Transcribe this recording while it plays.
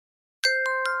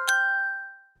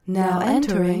Now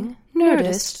entering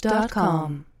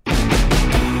Nerdist.com.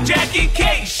 Jackie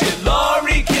Cation,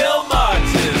 Laurie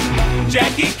Kilmartin.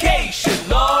 Jackie Cation,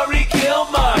 Laurie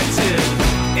Kilmartin.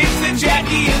 It's the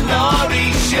Jackie and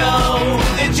Laurie Show.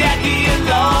 The Jackie and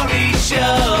Laurie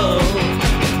Show.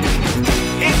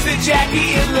 It's the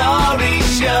Jackie and Laurie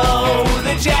Show.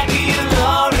 The Jackie and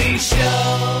Laurie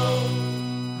Show.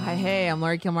 Hi, hey, I'm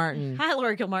Laurie Kilmartin. Hi,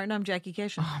 Laurie Kilmartin. I'm Jackie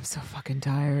Cation. Oh, I'm so fucking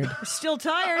tired. Still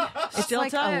tired. It's Still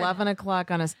like tired. 11 o'clock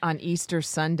on Easter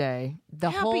Sunday. The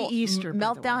Happy whole Easter, by the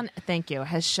meltdown, thank you,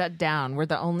 has shut down. We're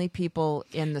the only people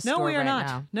in the store No, we are right not.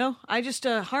 now. No, I just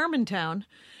Harmontown.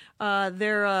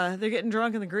 They're getting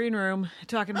drunk in the green room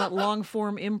talking about long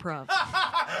form improv.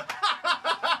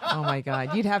 Oh my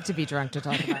God, you'd have to be drunk to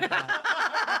talk about that.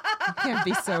 You can't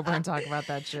be sober and talk about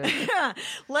that shit.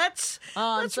 Let's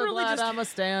I'm so really glad just I'm a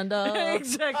stand-up.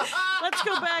 exactly. Let's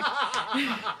go back.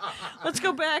 Let's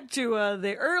go back to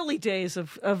the early days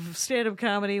of stand-up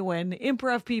comedy when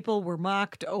improv people were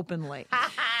mocked openly.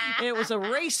 It was a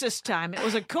racist time. It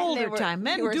was a colder time.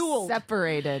 Men they were dueled.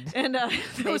 separated. And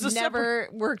there was a never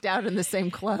worked out in the same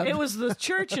club. It was the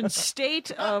church and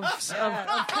state of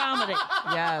comedy.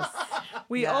 Yes.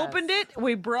 We Yes. opened it,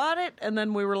 we brought it, and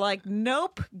then we were like,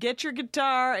 nope, get your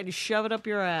guitar and shove it up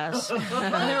your ass. And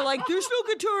they're like, there's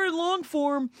no guitar in long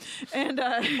form. And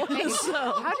so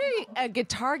How did a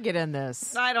guitar get in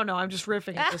this? I don't know. I'm just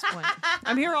riffing at this point.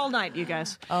 I'm here all night, you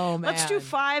guys. Oh, man. Let's do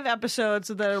 5 episodes,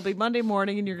 and then it'll be Monday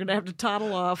morning, and you're going to have to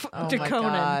toddle off to my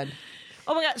Conan. God.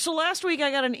 Oh, my God. So last week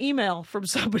I got an email from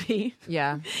somebody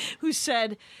Yeah. who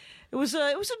said, it was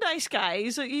a nice guy.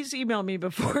 He's emailed me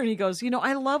before, and he goes,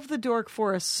 I love the Dork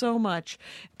Forest so much,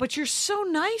 but you're so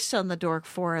nice on the Dork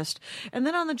Forest. And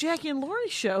then on the Jackie and Laurie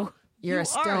show, You're you a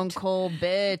stone aren't. cold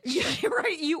bitch. Yeah, you're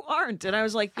right. You aren't. And I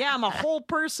was like, yeah, I'm a whole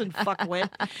person, fuckwit.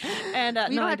 And You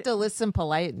no, don't I have to listen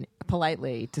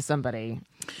politely to somebody.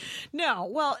 No,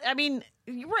 well, I mean,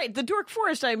 you're right. The Dork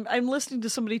Forest. I'm listening to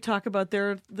somebody talk about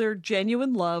their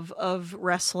genuine love of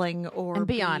wrestling or. And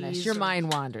be honest, bees your or-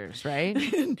 mind wanders, right?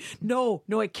 No,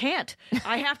 I can't.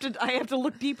 I have to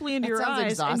look deeply into That your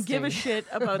sounds eyes and give a exhausting. shit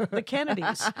about the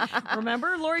Kennedys.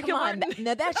 Remember, Laurie Come on, Kilmartin?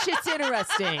 now that shit's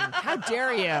interesting. How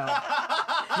dare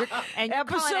you? And you're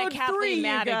calling Episode it Kathleen 3, you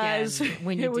Madigan guys.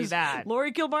 when you It do was that.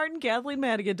 Laurie Kilmartin, Kathleen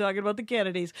Madigan talking about the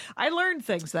Kennedys. I learned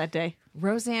things that day.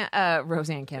 Roseanne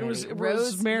Kennedy. was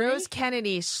Rose Rosemary?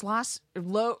 Kennedy,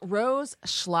 Rose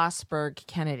Schlossberg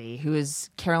Kennedy, who is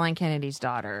Caroline Kennedy's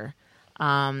daughter.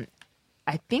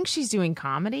 I think she's doing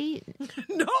comedy.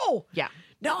 No, Yeah.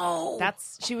 no.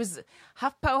 She was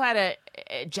HuffPo had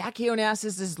a Jackie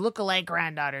Onassis's lookalike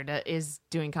granddaughter is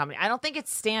doing comedy. I don't think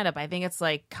it's stand up. I think it's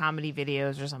like comedy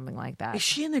videos or something like that. Is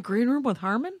she in the green room with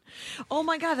Harmon? Oh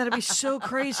my God, that'd be so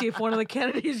crazy if one of the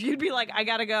Kennedys, you'd be like, I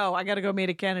gotta go meet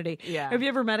a Kennedy. Yeah. Have you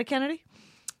ever met a Kennedy?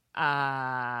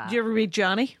 Did you ever meet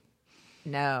Johnny?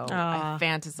 No, I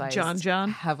fantasized John?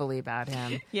 heavily about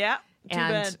him. Yeah. Too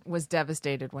And bad. was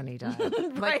devastated when he died.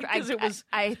 Right, 'cause it was-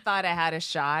 I thought I had a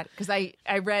shot because I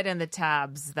read in the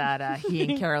tabs that he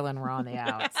and Carolyn were on the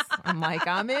outs. I'm like,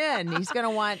 I'm in. He's going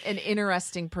to want an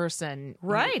interesting person,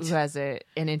 Right. who has an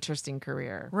interesting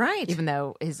career, Right. Even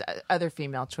though his other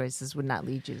female choices would not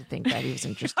lead you to think that he was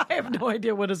interesting. I have no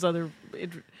idea what his other.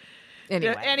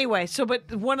 Anyway, So,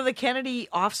 but one of the Kennedy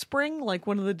offspring, like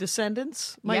one of the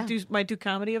descendants, might Yeah. do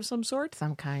comedy of some sort.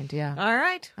 some kind, yeah. All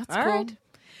right, That's all cool. right.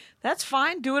 That's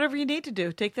fine. Do whatever you need to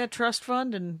do. Take that trust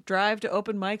fund and drive to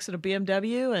open mics in a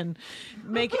BMW and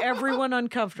make everyone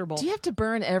uncomfortable. Do you have to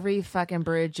burn every fucking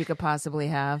bridge you could possibly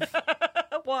have?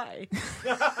 Why?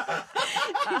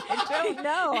 I don't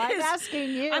know. I'm asking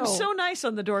you. I'm so nice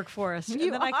on the Dork Forest, and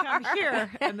You then I come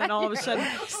here, and then all of a sudden,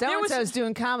 So there and was- so's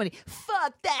doing comedy.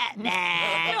 Fuck that,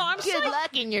 man. No, I'm Good saying-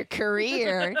 luck in your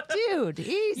career, dude.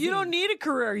 Easy. You don't need a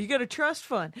career. You got a trust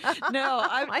fund. No,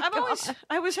 my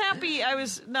I was happy.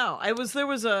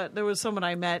 There was someone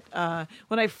I met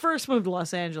when I first moved to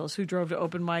Los Angeles who drove to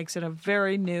open mics in a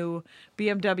very new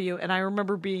BMW, and I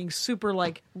remember being super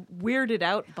like weirded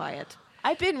out by it.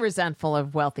 I've been resentful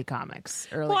of wealthy comics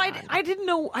early Well, on. I didn't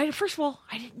know. First of all,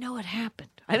 I didn't know it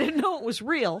happened. I didn't know it was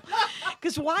real.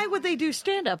 Because why would they do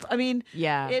stand up? I mean,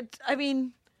 Yeah.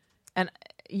 And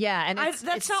it's,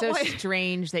 that's it's not so why-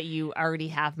 strange that you already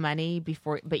have money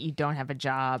but you don't have a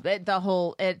job.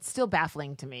 It's still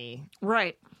baffling to me.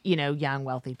 right. Young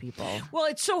wealthy people. Well,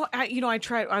 it's so, I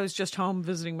was just home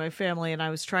visiting my family, and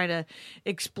I was trying to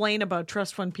explain about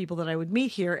trust fund people that I would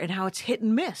meet here and how it's hit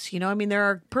and miss. There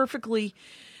are perfectly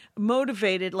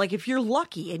motivated. Like if you're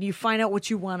lucky and you find out what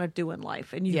you want to do in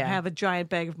life and you have a giant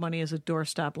bag of money as a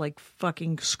doorstop, like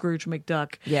fucking Scrooge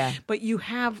McDuck. Yeah. But you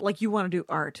have, like, you want to do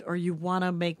art or you want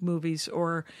to make movies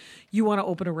or you want to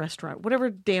open a restaurant, whatever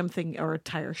damn thing, or a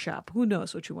tire shop. Who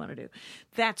knows what you want to do?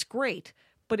 That's great.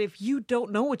 But if you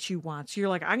don't know what you want, so you're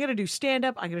like, I'm going to do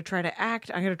stand-up, I'm going to try to act,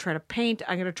 I'm going to try to paint,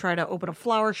 I'm going to try to open a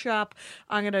flower shop,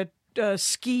 I'm going to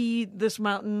ski this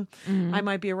mountain, I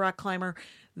might be a rock climber.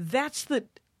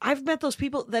 I've met those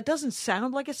people. That doesn't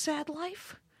sound like a sad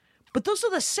life, but those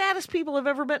are the saddest people I've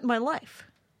ever met in my life.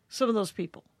 Some of those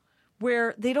people,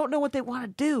 where they don't know what they want to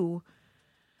do.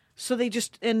 So they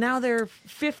just, and now they're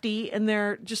 50 and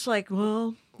they're just like,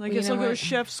 well, I guess I'll go to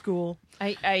chef school.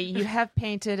 You have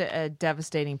painted a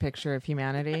devastating picture of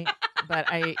humanity, but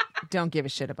I don't give a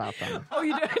shit about them. Oh,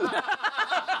 you did?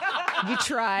 You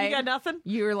tried. You got nothing?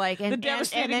 You were like, and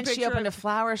then she opened a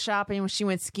flower shop, and when she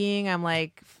went skiing, I'm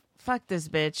like, fuck this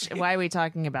bitch. Why are we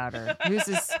talking about her? Who's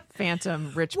this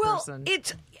phantom rich person?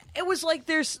 It was like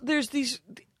there's these.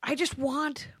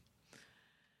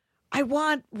 I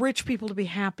want rich people to be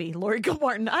happy, Laurie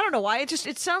Gilmartin. I don't know why.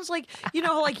 It sounds like,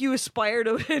 like you aspire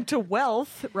to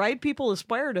wealth, right? People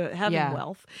aspire to having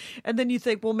wealth. And then you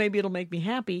think, well, maybe it'll make me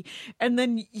happy. And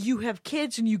then you have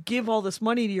kids and you give all this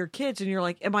money to your kids and you're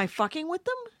like, am I fucking with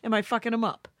them? Am I fucking them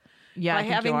up? Yeah, by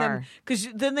having them, because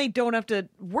then they don't have to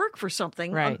work for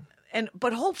something. Right.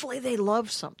 But hopefully they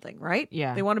love something, right?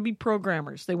 Yeah. They want to be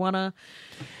programmers. They want to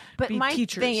be my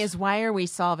teachers. thing is, why are we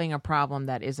solving a problem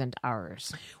that isn't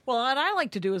ours? Well, what I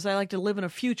like to do is I like to live in a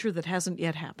future that hasn't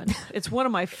yet happened. It's one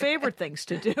of my favorite things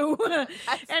to do.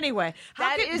 Anyway.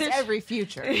 That is every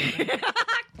future.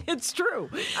 It's true.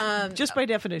 Just by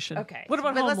definition. Okay. What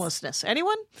about homelessness?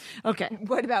 Anyone? Okay.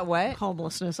 What about what?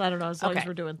 Homelessness. I don't know. As long as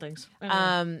we're doing things.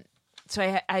 Anyway.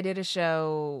 So I did a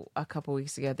show a couple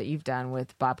weeks ago that you've done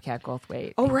with Bobcat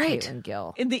Goldthwait. Oh, and right. Caitlin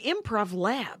Gill. In the Improv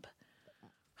Lab.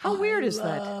 How weird is that?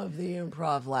 I love the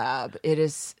Improv Lab. It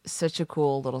is such a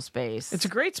cool little space. It's a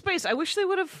great space. I wish they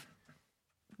would have.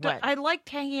 I liked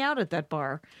hanging out at that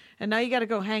bar, and now you got to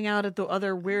go hang out at the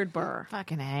other weird bar.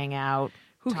 Fucking hang out.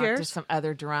 Who Talk cares? to some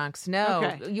other drunks. No,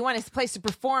 Okay. You want a place to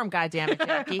perform. Goddammit,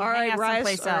 Jackie. All right, hang out Rise.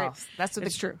 someplace All right. else. That's what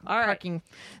It's the true. All right. parking.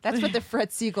 That's what the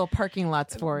Fred Siegel parking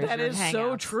lot's for. That your is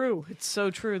so hangouts. true. It's so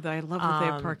true that I love that they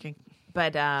have parking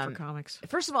But for comics.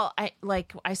 first of all,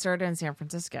 I started in San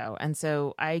Francisco, and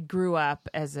so I grew up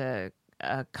as a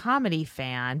comedy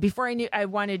fan. Before I knew I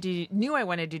wanted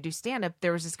to do stand up,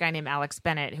 there was this guy named Alex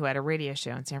Bennett who had a radio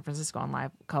show in San Francisco on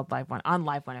Live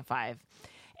 105.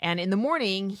 And in the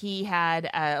morning, he had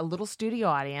a little studio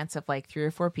audience of like 3 or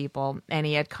 4 people, and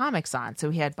he had comics on. So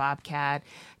he had Bobcat,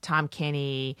 Tom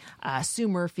Kenny, Sue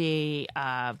Murphy,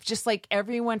 just like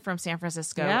everyone from San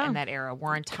Francisco in that era.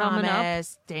 Warren Coming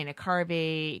Thomas, Dana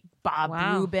Carvey, Bob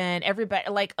Rubin, everybody,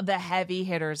 like the heavy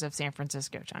hitters of San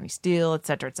Francisco, Johnny Steele, et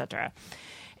cetera, et cetera.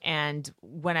 And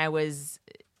when I was,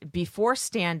 before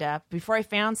I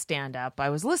found stand-up, I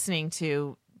was listening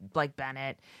to like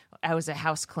Bennett. I was a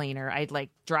house cleaner. I'd like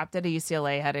dropped out of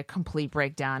UCLA, had a complete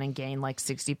breakdown and gained like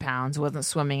 60 pounds, wasn't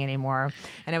swimming anymore.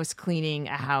 And I was cleaning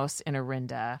a house in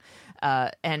Orinda.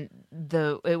 And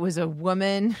it was a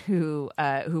woman who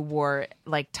wore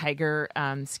like tiger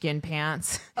skin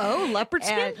pants. Oh, leopard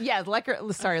skin? Yeah,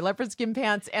 leopard skin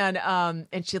pants. And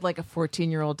she had like a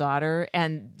 14-year-old daughter,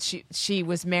 and she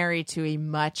was married to a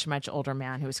much, much older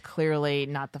man who was clearly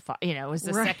not the it was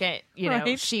the second,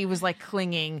 she was like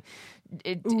clinging.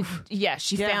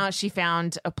 She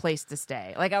found a place to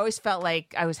stay. Like I always felt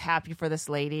like I was happy for this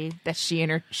lady that she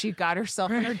got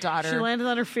herself and her daughter. She landed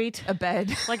on her feet, a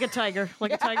bed like a tiger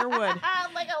would, like a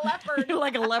leopard,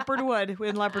 like a leopard would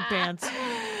in leopard pants.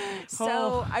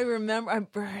 So I remember,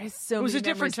 it was a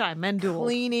different time. Men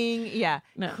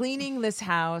dueled. Cleaning this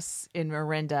house in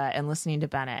Orinda and listening to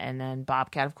Bennett, and then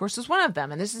Bobcat, of course, was one of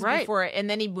them. And this is before it. And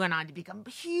then he went on to become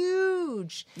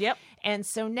huge. Yep. And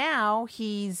so now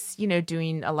he's,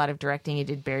 doing a lot of directing. He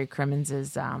did Barry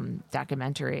Crimmins'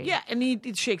 documentary. Yeah, and he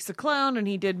did Shakes the Clown, and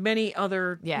he did many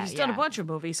other. He's done a bunch of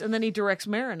movies, and then he directs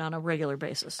Marin on a regular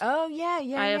basis. Oh yeah,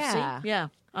 IFC,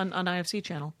 on IFC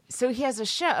channel. So he has a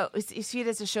show. He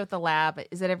does a show at the lab.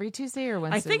 Is it every Tuesday or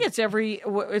Wednesday? I think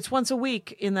it's once a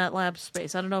week in that lab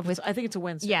space. I don't know if I think it's a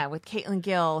Wednesday. Yeah, with Caitlin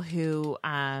Gill, who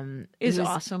is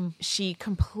awesome. She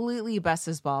completely busts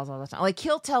his balls all the time. Like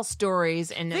he'll tell stories,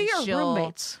 and they are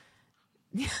roommates.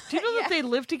 Do you know that they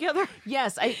live together?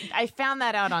 Yes, I found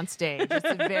that out on stage. It's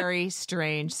a very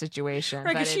strange situation.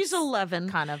 Right, because she's 11,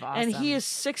 kind of awesome, and he is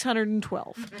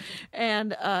 612,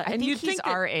 and I think you'd he's think that,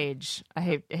 our age. I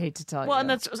hate to tell you. well,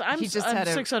 and I'm He just I'm had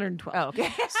a- 612. Oh,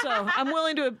 okay. So I'm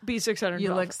willing to be 612.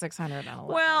 You look 611.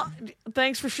 Well,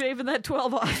 thanks for shaving that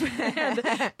 12 off.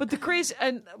 But the crazy,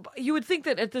 and you would think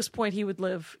that at this point he would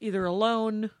live either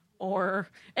alone but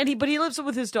he lives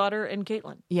with his daughter and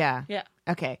Caitlin. Yeah. Yeah.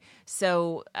 Okay.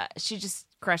 So she just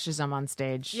crushes him on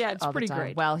stage. Yeah, it's all the pretty time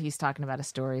great. while he's talking about his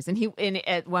stories. And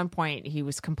at one point he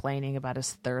was complaining about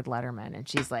his third Letterman, and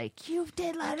she's like, "You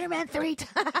did Letterman 3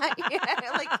 times."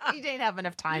 Like he didn't have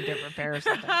enough time to prepare or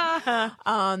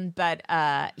something. But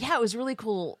it was really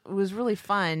cool. It was really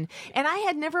fun, and I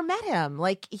had never met him.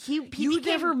 Like you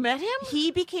never met him?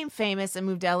 He became famous and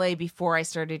moved to LA before I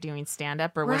started doing stand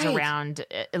up, or was Right. around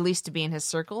at least to be in his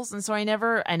circles. And so I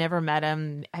never met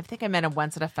him. I think I met him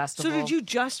once at a festival. So did you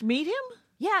just meet him?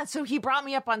 Yeah, so he brought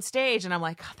me up on stage, and I'm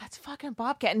like, oh, that's fucking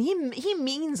Bobcat, and he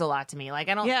means a lot to me. Like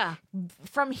I don't,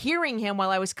 from hearing him while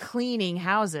I was cleaning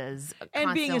houses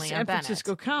And being a constantly San on Bennett.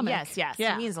 Francisco comic. Yes,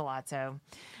 Yeah. he means a lot. So,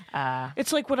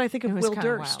 It's like what I think of was Will kinda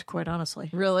Durst, wild. quite honestly.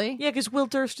 really, Yeah, because Will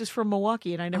Durst is from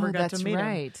Milwaukee, and I never got that's to meet him.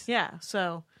 right. Yeah,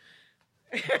 so.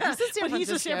 he's a San But he's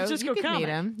a San Francisco you could comic. meet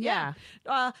him. Yeah.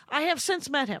 I have since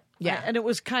met him. Yeah. And it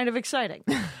was kind of exciting.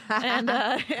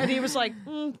 and he was like,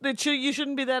 you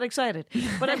shouldn't be that excited.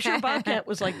 But I'm sure Bobcat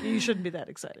was like, you shouldn't be that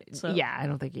excited. So Yeah, I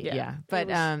don't think he. Yeah. Yeah,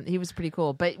 but he was pretty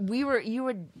cool. But we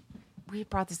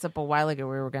brought this up a while ago.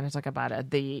 We were going to talk about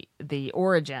it, the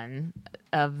origin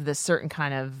of this certain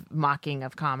kind of mocking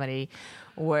of comedy,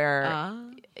 where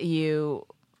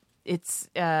it's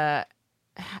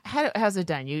how's it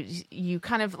done? You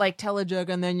kind of like tell a joke,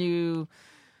 and then you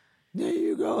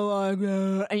go like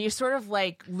that, and you sort of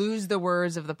like lose the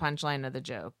words of the punchline of the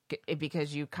joke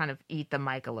because you kind of eat the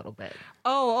mic a little bit.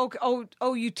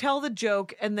 Oh, you tell the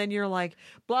joke, and then you're like,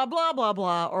 blah, blah, blah,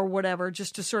 blah, or whatever,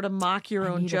 just to sort of mock your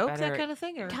own need a joke, better- that kind of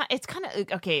thing? Or? It's kind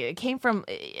of okay. It came from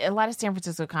a lot of San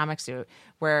Francisco comics do,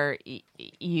 where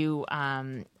you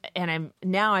and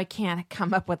I can't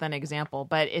come up with an example,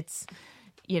 but it's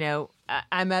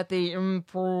I'm at the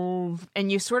improv,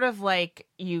 and you sort of like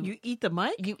You eat the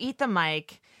mic? you eat the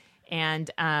mic, and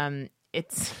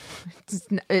it's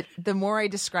the more I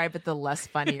describe it, the less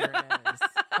funnier it is.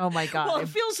 Oh my god! Well, it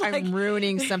feels like I'm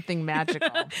ruining something magical.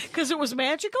 Because it was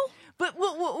magical? But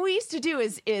what we used to do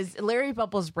is Larry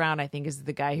Bubbles Brown, I think, is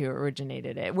the guy who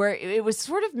originated it, where it was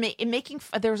sort of making.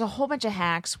 There was a whole bunch of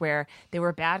hacks where they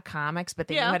were bad comics, but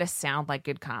they knew how to sound like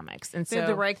good comics, and so They had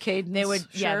the right cadence. They would,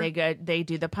 sure. they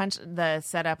do the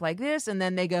setup like this, and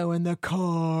then they go in the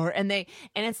car, and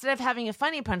instead of having a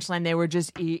funny punchline, they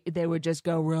would just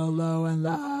go real low and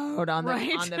loud on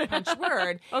the punch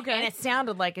word, Okay. and it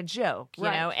sounded like a joke, you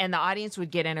Right. know, and the audience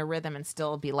would get in a rhythm and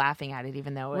still be laughing at it,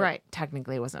 even though it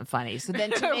technically wasn't funny. So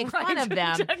then to make fun of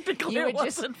them, Technically, you it would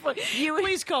just wasn't funny. you would-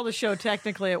 Please call the show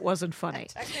Technically It Wasn't Funny.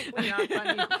 technically not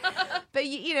funny. But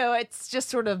it's just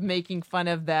sort of making fun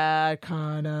of that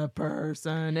kind of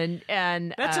person,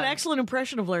 and That's an excellent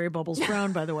impression of Larry Bubbles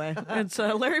Brown, by the way. It's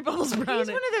Larry Bubbles Brown. He's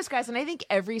one of those guys, and I think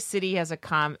every city has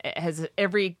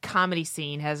every comedy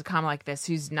scene has a comic like this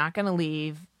who's not going to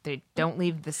leave. They don't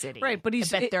leave the city, Right, but he's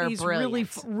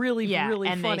brilliant. really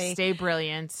and funny. they stay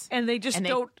brilliant, And they just and they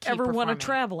don't keep ever want to performing.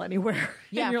 travel anywhere.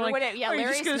 Yeah, and you're for like, whatever- "Oh, you're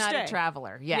Larry's just gonna not stay." a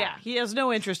traveler. Yeah, he has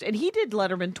no interest. And he did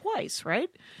Letterman twice, right?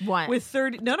 Once. With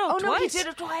 30. No, Oh twice. no, he did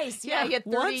it twice. Yeah, he had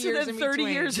 30 once years and then in 30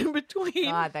 between. years in between.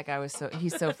 God, that guy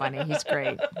he's so funny. He's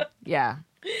great. Yeah.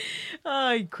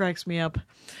 Oh, he cracks me up.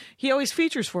 He always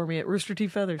features for me at Rooster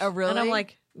Teeth Feathers. Oh, really? And I'm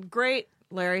like, great,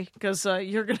 Larry, because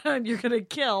you're gonna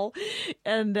kill,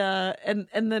 and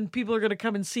then people are gonna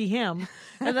come and see him,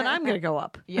 and then I'm gonna go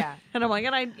up. Yeah. And I'm like,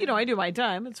 and I do my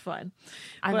time. It's fine.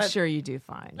 I'm But sure you do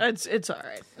fine. It's all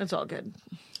right. It's all good.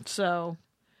 So,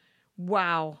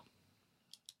 wow.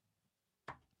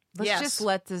 Let's yes. just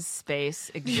let this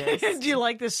space exist. Do you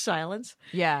like this silence?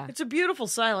 Yeah. It's a beautiful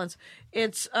silence.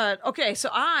 It's okay. So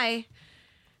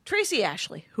Tracy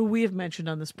Ashley, who we have mentioned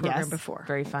on this program Yes, before,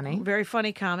 very funny. very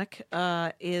funny comic,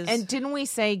 is And didn't we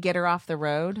say get her off the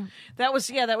road? that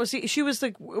was she was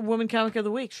the woman comic of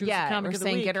the week. She was the Yeah, comic we're of the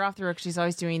saying week. get her off the road 'cause she's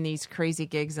always doing these crazy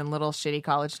gigs in little shitty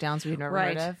college towns we've never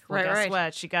Right, heard of. Well, right, guess right.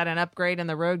 what? She got an upgrade in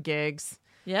the road gigs.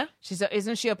 Yeah,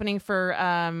 Isn't she opening for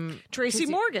Tracy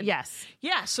Morgan. Yes.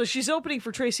 Yeah, so she's opening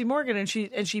for Tracy Morgan, and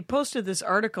she posted this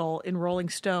article in Rolling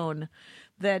Stone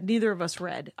that neither of us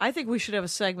read. I think we should have a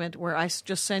segment where I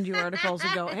just send you articles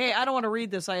and go, "Hey, I don't want to read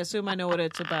this. I assume I know what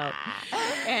it's about."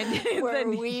 And Where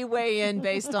then we weigh in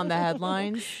based on the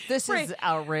headlines. This is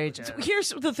outrageous. Here's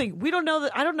the thing. We don't know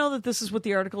that. I don't know that this is what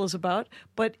the article is about,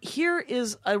 but here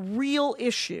is a real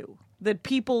issue that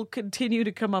people continue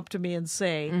to come up to me and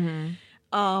say.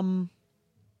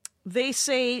 They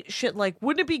say shit like,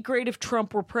 wouldn't it be great if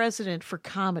Trump were president for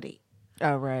comedy?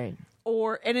 Oh, right.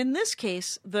 And in this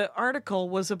case, the article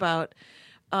was about,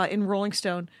 in Rolling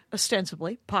Stone,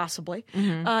 ostensibly, possibly,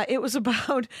 it was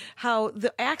about how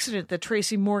the accident that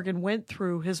Tracy Morgan went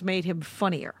through has made him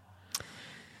funnier.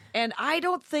 And I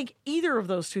don't think either of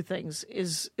those two things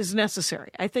is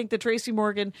necessary. I think that Tracy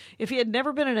Morgan, if he had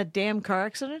never been in a damn car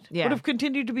accident, would have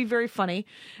continued to be very funny.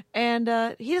 And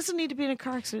he doesn't need to be in a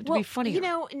car accident to be funnier.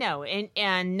 No,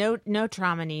 and no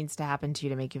trauma needs to happen to you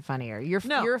to make you funnier.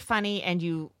 You're funny,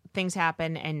 and things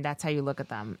happen, and that's how you look at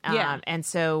them. And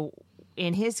so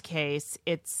in his case,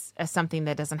 it's something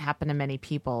that doesn't happen to many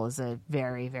people, is a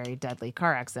very, very deadly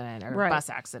car accident or bus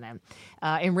accident.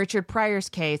 In Richard Pryor's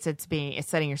case, it's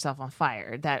setting yourself on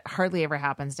fire. That hardly ever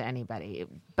happens to anybody.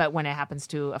 But when it happens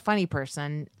to a funny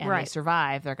person and they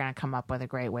survive, they're going to come up with a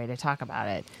great way to talk about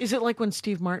it. Is it like when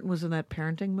Steve Martin was in that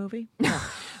parenting movie? No.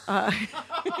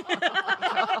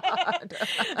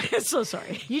 So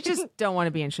sorry. You just don't want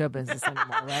to be in show business anymore,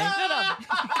 right?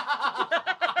 No.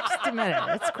 Just admit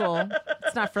it. It's cool.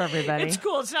 It's not for everybody. It's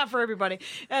cool. It's not for everybody.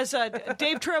 As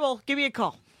Dave Tribble, give me a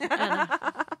call.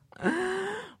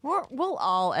 We'll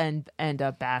all end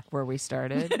up back where we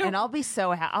started, and I'll be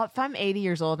so happy. If I'm 80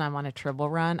 years old and I'm on a Tribble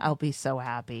run, I'll be so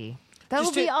happy. That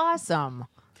will be awesome.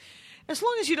 As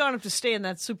long as you don't have to stay in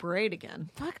that Super 8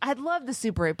 again. Fuck, I'd love the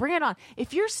Super 8. Bring it on.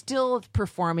 If you're still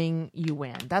performing, you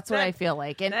win. That's what I feel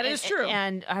like. And that is true.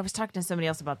 And I was talking to somebody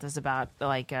else about this, about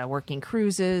working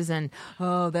cruises, and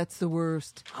that's the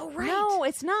worst. Oh, right. No,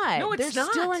 it's not. No, it's they're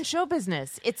not. still in show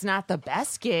business. It's not the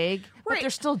best gig, but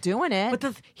they're still doing it.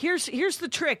 But here's the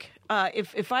trick.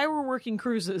 If I were working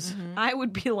cruises, I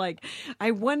would be like,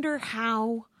 I wonder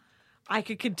how I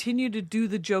could continue to do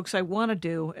the jokes I want to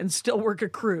do and still work a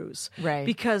cruise. Right.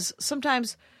 Because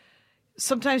sometimes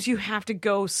you have to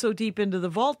go so deep into the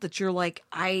vault that you're like,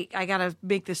 I got to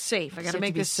make this safe. I got to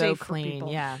make this so safe clean, for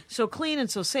people. yeah. So clean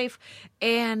and so safe.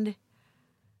 But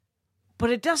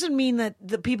it doesn't mean that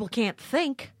the people can't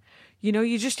think.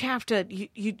 You just have to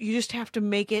you just have to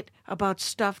make it about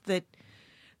stuff that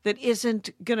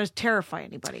isn't going to terrify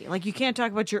anybody. Like, you can't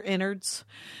talk about your innards,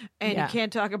 and you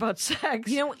can't talk about sex.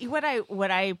 You know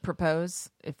what I propose,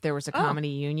 if there was a comedy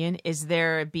union, is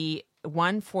there be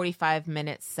one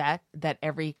 45-minute set that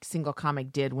every single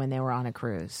comic did when they were on a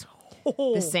cruise.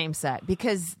 The same set,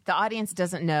 because the audience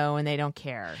doesn't know and they don't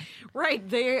care. Right.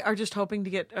 They are just hoping to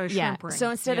get a shrimp ring.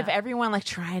 So instead of everyone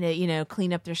trying to,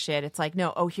 clean up their shit, it's like,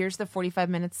 no, here's the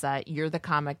 45-minute set. You're the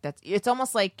comic. It's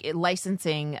almost like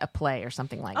licensing a play or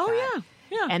something like that. Oh,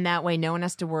 yeah. And that way no one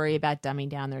has to worry about dumbing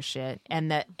down their shit.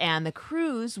 And the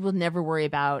cruise will never worry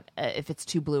about if it's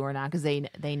too blue or not, because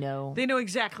they know. They know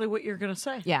exactly what you're going to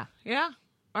say. Yeah. Yeah.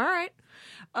 All right.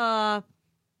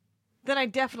 Then I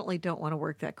definitely don't want to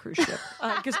work that cruise ship,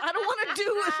 because I don't want to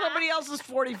do somebody else's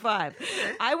 45.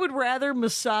 I would rather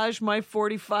massage my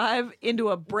 45 into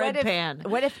a bread pan.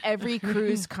 What if every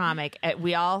cruise comic,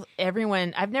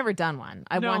 everyone, I've never done one.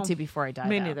 I want to before I die.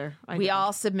 Me though. neither. We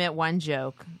all submit one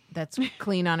joke that's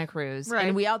clean on a cruise, Right.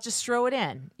 and we all just throw it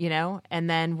in, and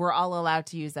then we're all allowed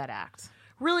to use that act.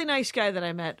 Really nice guy that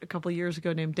I met a couple of years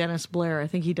ago named Dennis Blair. I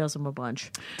think he does them a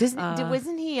bunch.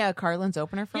 Wasn't he Carlin's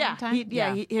opener for a long time?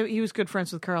 He was good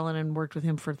friends with Carlin and worked with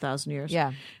him for 1,000 years.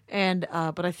 Yeah. And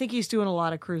but I think he's doing a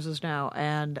lot of cruises now.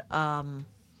 And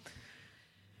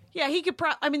yeah, he could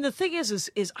the thing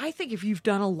is I think if you've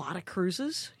done a lot of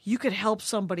cruises, you could help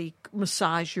somebody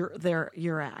massage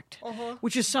your act,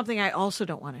 which is something I also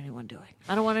don't want anyone doing.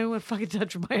 I don't want anyone fucking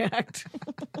touching my act.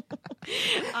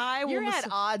 You're at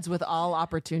odds with all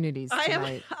opportunities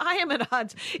tonight. I am at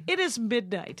odds. It is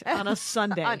midnight on a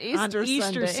Sunday. on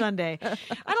Easter Sunday.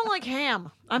 I don't like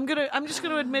ham. I'm just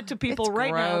gonna admit to people It's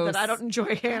right now gross. that I don't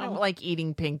enjoy ham. I don't like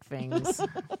eating pink things.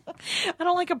 I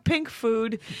don't like a pink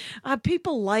food.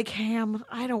 People like ham.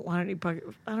 I don't want any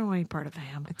part of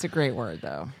ham. It's a great word,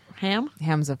 though. Ham?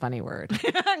 Ham's a funny word.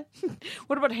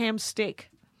 What about ham steak?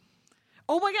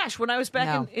 Oh my gosh! When I was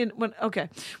back when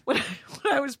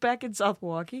I was back in South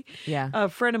Milwaukee, a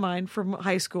friend of mine from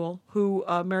high school who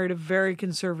married a very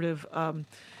conservative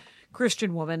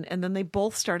Christian woman, and then they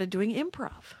both started doing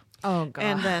improv. Oh, God.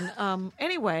 And then,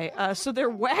 anyway, so they're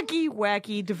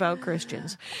wacky, devout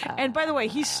Christians. And by the way,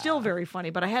 he's still very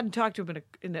funny, but I hadn't talked to him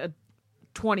in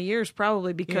 20 years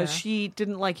probably because she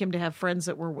didn't like him to have friends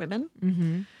that were women.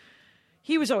 Mm-hmm.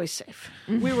 He was always safe.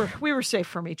 We were safe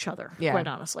from each other, quite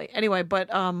honestly. Anyway, but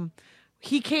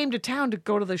he came to town to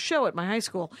go to the show at my high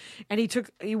school, and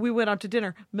we went out to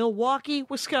dinner. Milwaukee,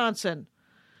 Wisconsin.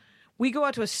 We go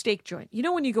out to a steak joint. You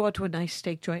know when you go out to a nice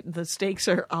steak joint and the steaks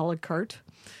are a la carte?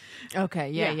 Okay,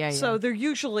 yeah. So they're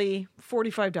usually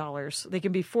 $45. They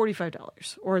can be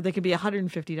 $45, or they can be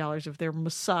 $150 if they're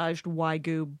massaged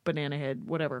Wagyu, banana head,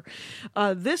 whatever.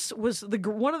 This was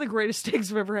one of the greatest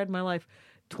steaks I've ever had in my life.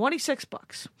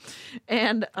 $26,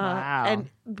 and Wow. and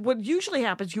what usually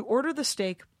happens, you order the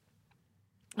steak,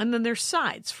 and then there's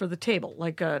sides for the table,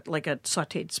 like a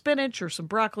sautéed spinach or some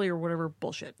broccoli or whatever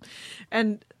bullshit,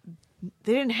 and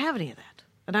they didn't have any of that.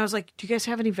 And I was like, do you guys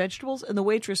have any vegetables? And the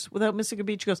waitress, without missing a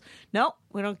beat, she goes, no,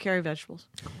 we don't carry vegetables.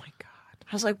 Oh my God.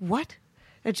 I was like, what?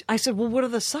 And I said, well, what are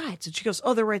the sides? And she goes,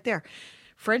 oh, they're right there.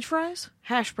 French fries,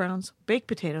 hash browns, baked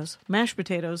potatoes, mashed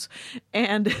potatoes,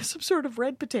 and some sort of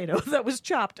red potato that was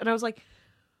chopped. And I was like,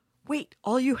 wait,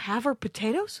 all you have are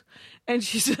potatoes? And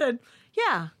she said,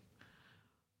 yeah.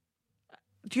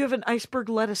 Do you have an iceberg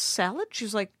lettuce salad?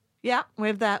 She's like, yeah, we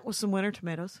have that with some winter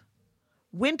tomatoes.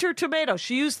 Winter tomatoes.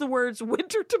 She used the words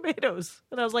winter tomatoes.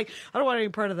 And I was like, I don't want any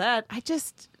part of that. I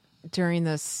just, during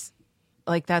this,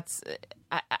 like that's,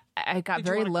 I got Did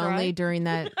you very wanna lonely cry? during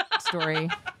that story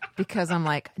because I'm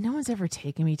like, no one's ever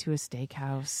taken me to a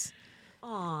steakhouse.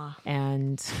 Aw.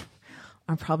 And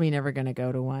I'm probably never going to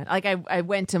go to one. Like I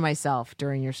went to myself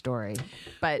during your story,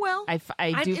 but Well, I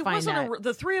do it find wasn't that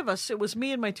the three of us. It was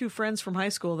me and my two friends from high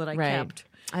school that I right. kept.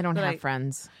 I don't that have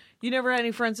friends. You never had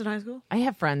any friends in high school? I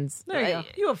have friends. There you go.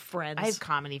 You have friends. I have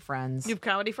comedy friends. You have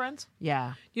comedy friends?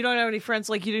 Yeah. You don't have any friends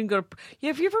like you didn't go to. Yeah,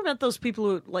 have you ever met those people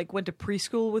who like went to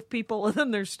preschool with people and then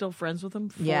they're still friends with them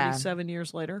 47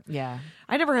 years later? Yeah.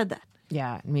 I never had that.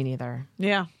 Yeah. Me neither.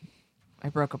 Yeah. I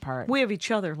broke apart. We have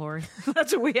each other, Lori.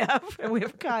 That's what we have. And we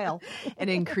have Kyle. An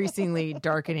increasingly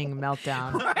darkening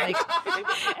meltdown. Like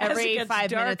As it every gets 5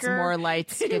 minutes, darker. more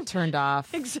lights get turned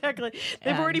off. Exactly.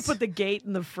 They've already And put the gate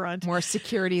in the front. More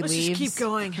security Let's leaves. just keep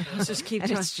going. Let's just keep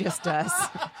And going. it's just us.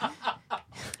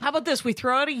 How about this? We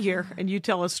throw out a year and you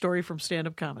tell a story from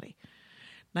stand-up comedy.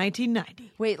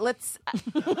 1990. Wait, let's.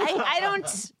 I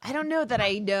don't know that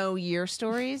I know your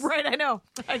stories. Right, I know.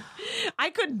 I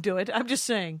couldn't do it. I'm just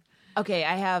saying. Okay,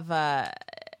 I have.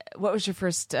 What was your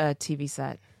first TV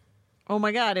set? Oh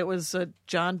my God! It was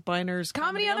John Biner's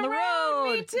Comedy on the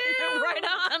Road. Me too. Right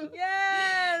on.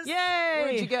 Yes. Yay!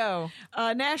 Where'd you go?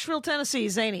 Nashville, Tennessee.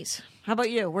 Zanies. How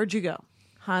about you? Where'd you go?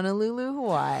 Honolulu,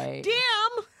 Hawaii.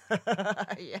 Damn.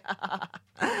 Yeah.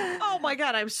 Oh my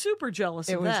God! I'm super jealous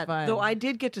It of was that. fun. Though I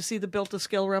did get to see the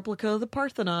built-to-scale replica of the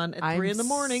Parthenon at 3 a.m,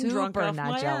 drunk super off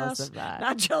not my jealous ass. of that.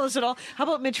 Not jealous at all. How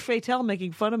about Mitch Fatel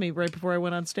making fun of me right before I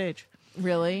went on stage?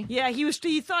 Really? Yeah,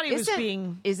 he thought he was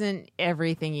being Isn't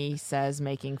everything he says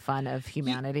making fun of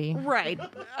humanity? right.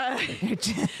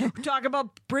 Talk about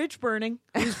bridge burning.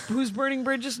 Who's burning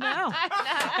bridges now?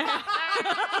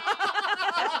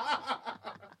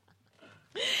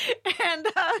 And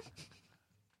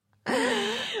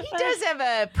He does have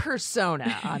a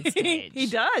persona on stage. he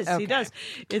does. He Okay. does.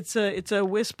 It's a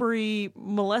whispery,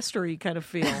 molestery kind of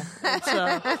feel.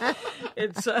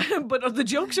 But the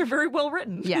jokes are very well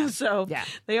written. Yeah. So Yeah.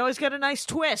 they always get a nice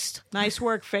twist. Nice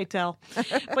work, Fatel.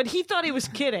 But he thought he was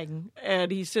kidding,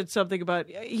 and he said something about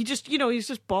he's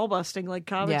just ball busting like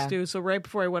comics Yeah. do. So right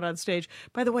before I went on stage,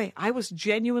 by the way, I was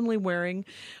genuinely wearing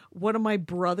one of my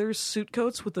brother's suit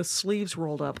coats with the sleeves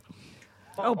rolled up.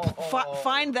 Oh,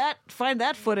 find that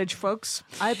footage, folks.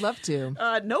 I'd love to.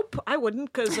 Nope, I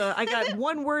wouldn't, because I got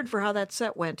one word for how that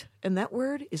set went, and that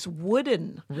word is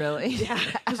wooden. Really? Yeah,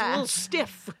 it was a little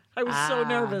stiff. I was so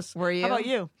nervous. Were you? How about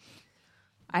you?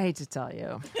 I hate to tell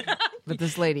you, but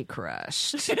this lady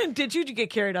crushed. Did you get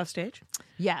carried off stage?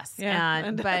 Yes, Yeah,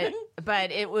 and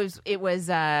but it was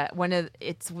one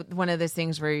of those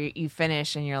things where you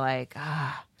finish and you're like,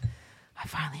 I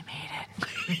finally made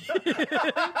it.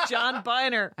 John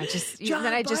Biner.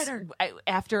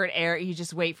 After it airs, you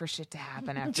just wait for shit to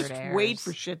happen after Just it airs. wait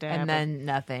for shit to happen. and then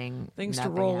nothing Things to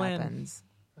nothing roll happens.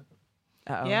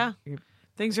 Uh-oh. Yeah,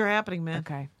 things are happening, man.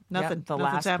 Okay. Nothing. Yep, the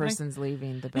Nothing's last happening. person's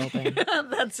leaving the building.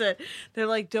 That's it. They're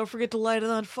like, don't forget to light it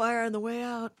on fire on the way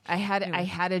out. I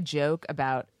had a joke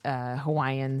about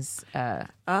Hawaiians. And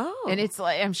it's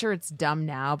like, I'm sure it's dumb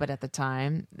now, but at the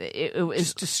time it was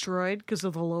Just destroyed because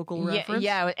of the local reference.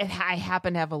 Yeah. I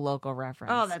happen to have a local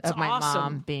reference. Oh, that's of my awesome.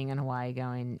 mom being in Hawaii,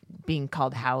 being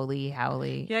called Howley.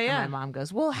 Yeah, yeah. And my mom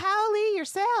goes, "Well, Howley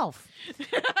yourself."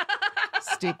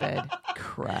 Stupid.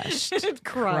 Crushed.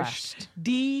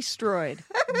 Destroyed.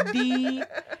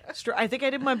 I think I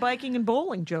did my biking and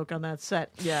bowling joke on that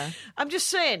set. Yeah. I'm just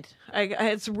saying, I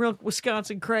had some real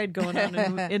Wisconsin cred going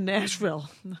on in Nashville.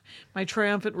 My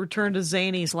triumphant return to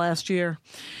Zanies last year.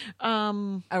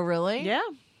 Oh, really? Yeah.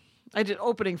 I did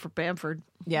opening for Bamford.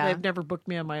 Yeah. They've never booked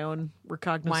me on my own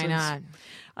recognizance. Why not?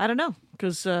 I don't know.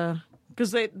 Because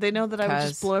they know that I would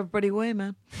just blow everybody away,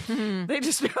 man. They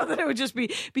just know that it would just be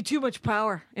too much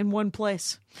power in one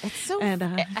place. It's so. And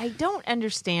I don't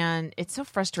understand. It's so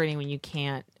frustrating when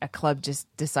a club just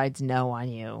decides no on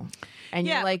you, and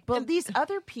you're like, "Well, these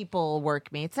other people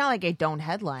work me." It's not like I don't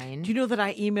headline. Do you know that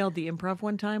I emailed the Improv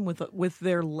one time with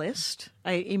their list?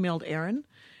 I emailed Aaron,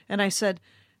 and I said,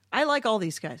 I like all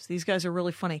these guys. These guys are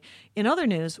really funny. In other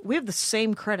news, we have the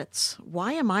same credits.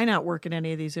 Why am I not working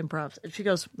any of these improvs? And she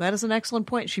goes, that is an excellent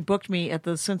point. She booked me at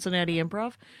the Cincinnati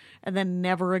Improv and then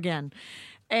never again.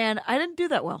 And I didn't do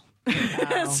that well.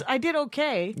 Wow. I did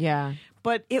okay. Yeah.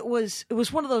 But it was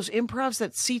one of those improvs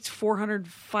that seats 400,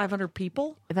 500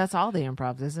 people. That's all the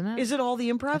improvs, isn't it? Is it all the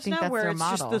improvs now? Where it's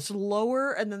model. just this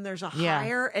lower and then there's a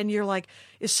higher, and you're like,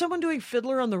 is someone doing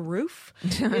Fiddler on the Roof?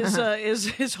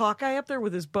 Is Hawkeye up there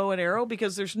with his bow and arrow?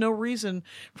 Because there's no reason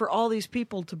for all these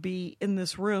people to be in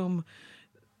this room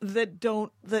that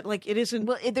it isn't.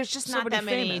 Well, there's just not that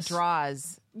many famous.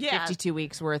 Draws. Yeah. 52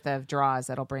 weeks worth of draws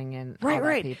that'll bring in all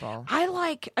that people.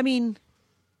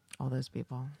 All those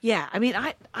people. Yeah, I mean,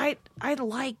 I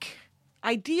like,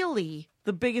 ideally,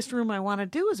 the biggest room I want to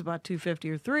do is about 250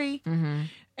 or 3,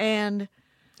 and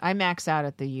I max out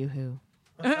at the Yoo-Hoo.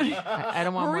 I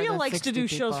don't want Maria more than likes 60 to do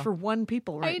people. shows for 1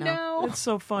 people right now. I know. It's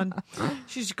so fun.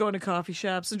 She's going to coffee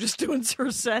shops and just doing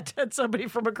her set at somebody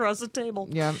from across the table.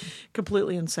 Yeah.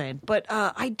 Completely insane. But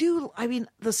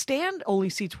the stand only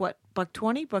seats what,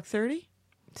 $120, $130?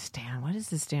 Stand, what is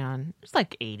the stand? It's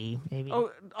like 80, maybe. Oh,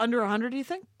 under 100, do you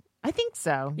think? I think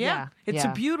so. Yeah. It's a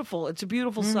beautiful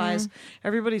size.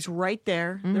 Everybody's right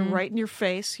there. They're right in your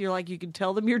face. You're like, you can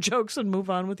tell them your jokes and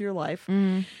move on with your life.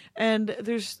 And I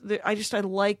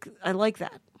like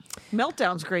that.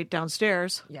 Meltdown's great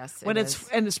downstairs. Yes, when it's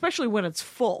and especially when it's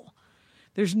full.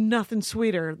 There's nothing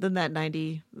sweeter than that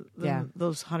 90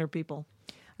 those 100 people.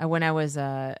 When I was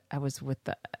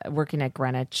working at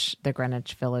Greenwich, the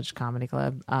Greenwich Village Comedy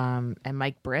Club, and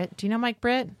Mike Britt. Do you know Mike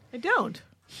Britt? I don't.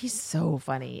 He's so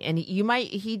funny, and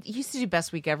he used to do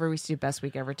Best Week Ever. We used to do Best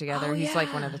Week Ever together. Oh, he's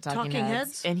like one of the talking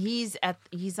heads, and he's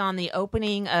on the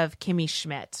opening of Kimmy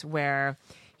Schmidt, where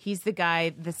he's the guy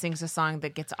that sings a song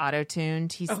that gets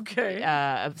auto-tuned. He's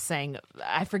saying,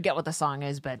 I forget what the song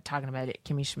is, but talking about it,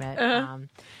 Kimmy Schmidt,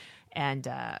 and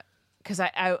because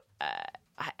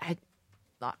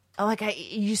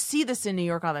you see this in New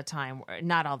York all the time.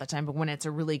 Not all the time, but when it's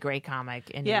a really great comic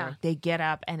in New York, they get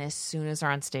up, and as soon as they're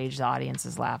on stage, the audience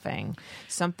is laughing.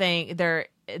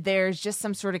 There's just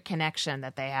some sort of connection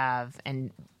that they have, and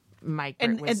Mike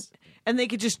and they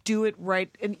could just do it right,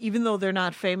 and even though they're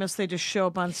not famous, they just show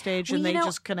up on stage and they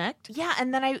just connect. Yeah,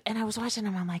 and then I was watching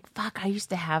them. I'm like, fuck, I used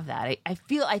to have that. I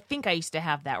think I used to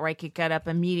have that where I could get up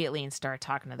immediately and start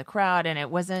talking to the crowd, and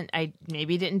it wasn't. I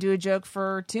maybe didn't do a joke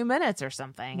for 2 minutes or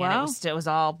something. Wow. And it was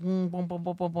all boom, boom, boom,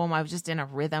 boom, boom, boom. I was just in a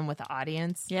rhythm with the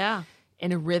audience. Yeah.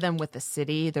 In a rhythm with the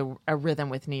city, a rhythm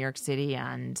with New York City,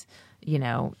 and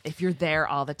if you're there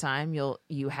all the time,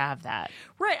 you have that.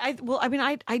 Right.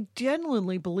 I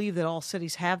genuinely believe that all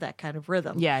cities have that kind of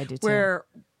rhythm. Yeah, I do too.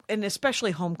 And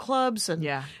especially home clubs, and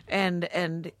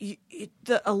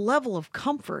a level of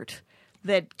comfort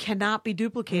that cannot be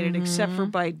duplicated except for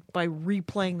by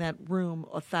replaying that room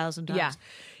 1,000 times. Yeah.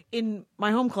 In my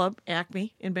home club,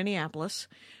 Acme in Minneapolis,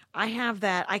 I have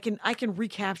that. I can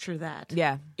recapture that.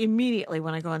 Yeah. Immediately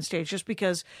when I go on stage, just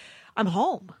because I'm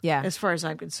home. Yeah. As far as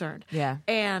I'm concerned. Yeah.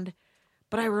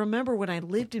 But I remember when I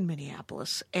lived in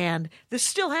Minneapolis, and this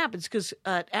still happens because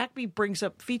Acme brings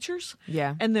up features.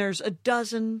 Yeah. And there's a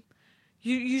dozen.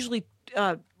 Usually,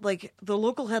 like the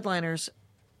local headliners,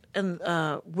 and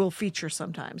will feature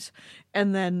sometimes,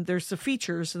 and then there's the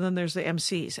features, and then there's the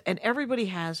MCs, and everybody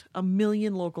has a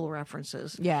million local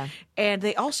references. Yeah, and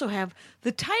they also have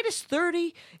the tightest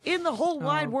 30 in the whole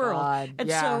wide world. God. And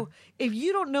so, if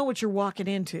you don't know what you're walking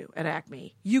into at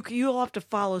Acme, you'll have to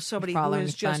follow somebody who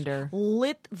has just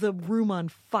lit the room on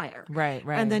fire. Right.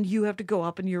 And then you have to go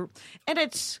up, and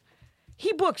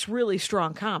he books really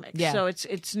strong comics, so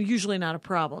it's usually not a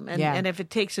problem. And if it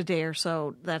takes a day or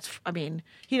so,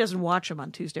 he doesn't watch them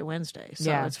on Tuesday, Wednesday,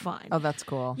 so it's fine. Oh, that's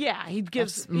cool. Yeah, he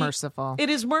gives merciful.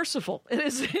 It is merciful. It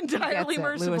is entirely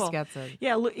merciful. Lewis gets it.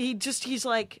 Yeah, he's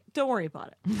like, don't worry about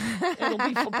it. It'll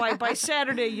be by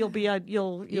Saturday.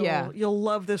 You'll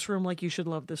love this room like you should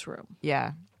love this room.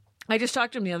 Yeah. I just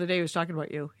talked to him the other day. He was talking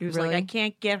about you. He was Really? like, I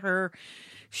can't get her.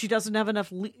 She doesn't have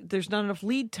enough. There's not enough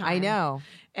lead time. I know.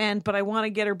 But I want to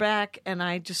get her back. And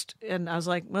I was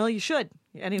like, well, you should.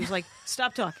 And he was like,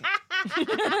 stop talking.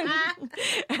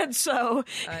 And so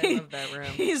I love that room.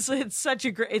 It's such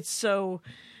a great.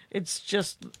 It's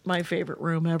just my favorite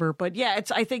room ever. But yeah,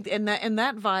 I think and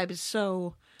that vibe is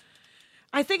so.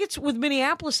 I think it's with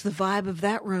Minneapolis. The vibe of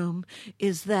that room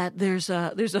is that there's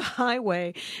a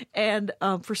highway, and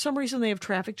for some reason they have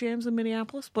traffic jams in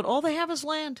Minneapolis, but all they have is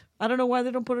land. I don't know why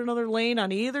they don't put another lane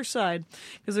on either side,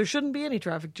 because there shouldn't be any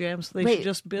traffic jams. They should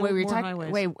just build more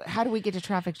highways. Wait, how do we get to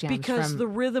traffic jams? Because the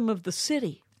rhythm of the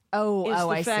city is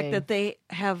the fact that they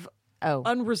have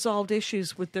unresolved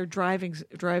issues with their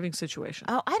driving situation.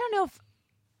 Oh, I don't know if.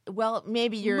 Well,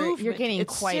 maybe you're getting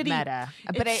it's quite city, meta,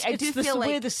 but I do feel like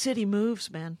the way the city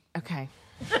moves, man. Okay.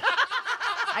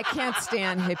 I can't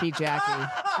stand hippie Jackie.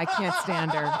 I can't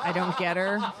stand her. I don't get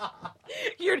her.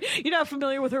 You're not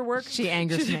familiar with her work? She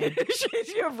angers me.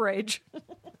 You have rage.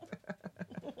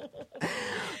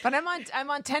 But I'm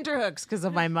on tenterhooks because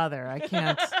of my mother. I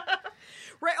can't.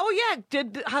 Right. Oh yeah.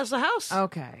 How's the house?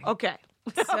 Okay.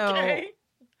 So Okay.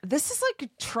 this is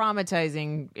like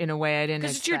traumatizing in a way I didn't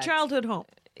expect. Because it's your childhood home.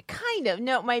 Kind of.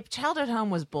 No, my childhood home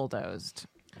was bulldozed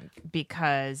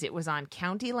because it was on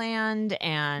county land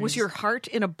and... Was your heart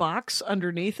in a box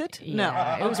underneath it?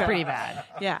 Yeah, no. It was pretty bad.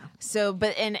 Yeah. So,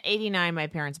 but in '89, my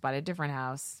parents bought a different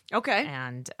house. Okay.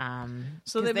 And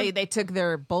so they took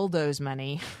their bulldoze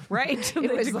money. Right.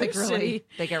 It was like really... city.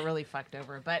 They got really fucked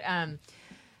over. But...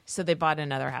 So they bought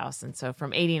another house, and so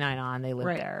from '89 on, they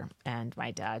lived there. And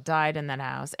my dad died in that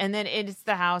house. And then it's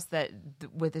the house that,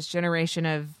 with this generation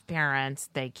of parents,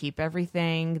 they keep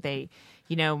everything. They,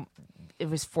 it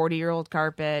was 40-year-old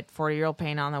carpet, 40-year-old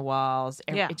paint on the walls.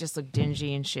 It just looked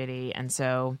dingy and shitty. And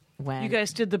so when you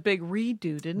guys did the big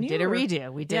redo, didn't you? Did a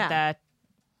redo. We did that.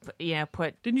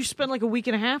 Didn't you spend like a week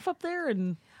and a half up there?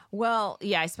 And well,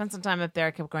 yeah, I spent some time up there.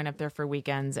 I kept going up there for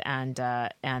weekends,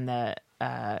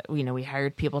 we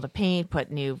hired people to paint, put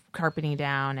new carpeting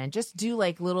down, and just do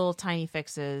like little tiny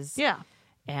fixes. Yeah.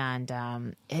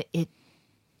 And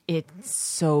it's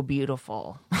so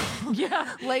beautiful.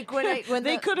 Yeah. Like when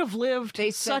they could have lived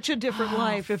such a different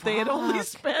life if they had only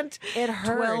spent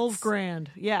 $12,000.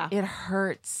 Yeah. It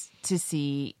hurts to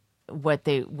see what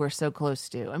they were so close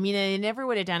to. I mean, I never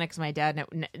would have done it because my dad,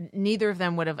 neither of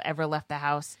them would have ever left the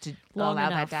house to allow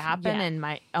that to happen. Yeah. And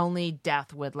my only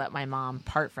death would let my mom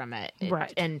part from it.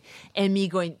 Right. And me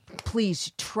going,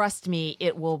 please trust me,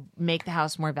 it will make the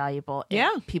house more valuable.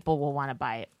 Yeah. People will want to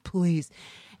buy it. Please.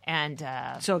 And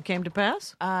so it came to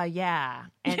pass? Yeah.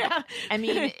 And I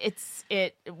mean,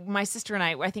 my sister and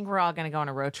I think we're all going to go on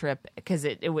a road trip because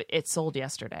it sold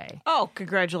yesterday. Oh,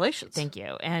 congratulations. Thank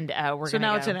you. And so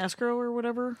now it's in escrow or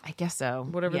whatever? I guess so.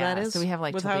 Whatever that is. So we have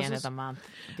like till the end of the month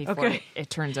before it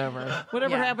turns over.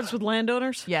 Whatever happens with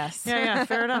landowners? Yes. Yeah,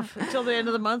 fair enough. Until the end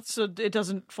of the month so it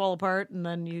doesn't fall apart and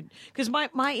then because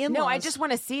my in-laws... No, I just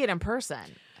want to see it in person.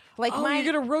 Like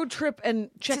you're gonna road trip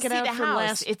and check it out for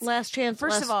last chance.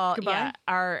 First of all, goodbye?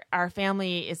 yeah, our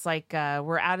family is like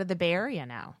we're out of the Bay Area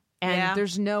now, and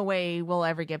there's no way we'll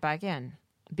ever get back in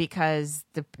because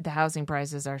the housing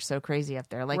prices are so crazy up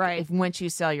there. Like if once you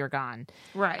sell, you're gone.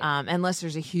 Right. Unless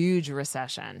there's a huge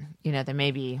recession, then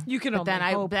maybe you can. But then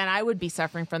I would be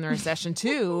suffering from the recession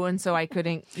too, and so I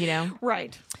couldn't.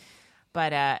 Right.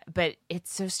 But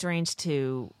it's so strange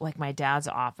to like my dad's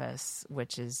office,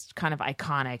 which is kind of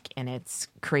iconic in its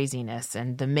craziness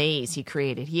and the maze he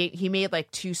created. He made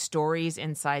like 2 stories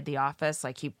inside the office.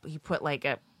 Like he put like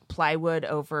a plywood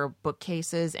over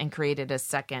bookcases and created a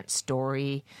second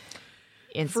story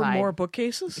inside. For more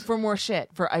bookcases? For more shit,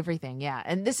 for everything, yeah.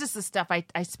 And this is the stuff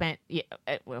I spent... Yeah,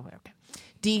 okay.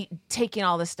 Taking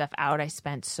all this stuff out, I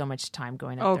spent so much time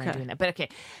going up there and doing that. But okay,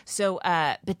 so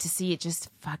but to see it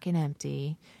just fucking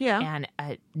empty, and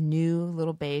a new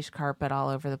little beige carpet all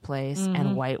over the place,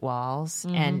 and white walls,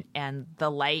 and the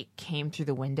light came through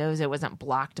the windows. It wasn't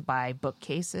blocked by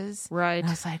bookcases, right? And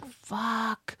I was like,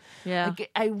 "Fuck!" Yeah,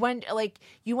 like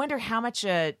you wonder how much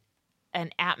an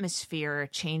atmosphere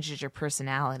changes your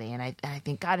personality. And I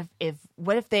think, God,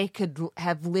 what if they could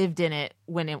have lived in it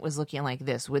when it was looking like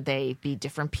this? Would they be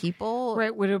different people?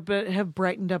 Right. Would it have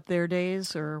brightened up their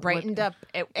days or brightened up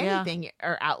anything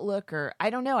or outlook or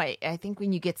I don't know. I think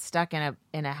when you get stuck in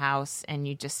a house and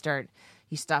you just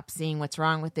you stop seeing what's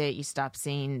wrong with it. You stop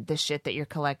seeing the shit that you're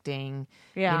collecting,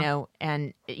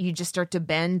 and you just start to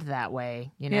bend that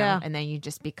way, and then you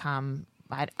just become,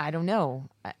 I don't know.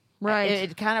 Right.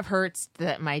 It kind of hurts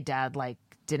that my dad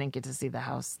didn't get to see the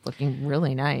house looking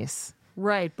really nice.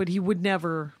 Right, but he wouldn't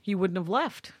have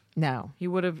left. No. It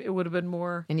would have been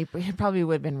more. And he probably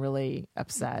would have been really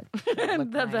upset.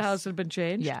 And that the house had been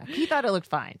changed. Yeah. He thought it looked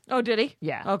fine. Oh, did he?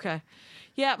 Yeah. Okay.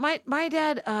 Yeah, my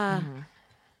dad, I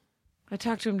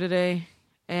talked to him today,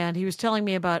 and he was telling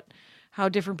me about how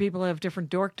different people have different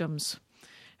dorkdoms.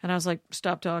 And I was like,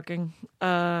 stop talking,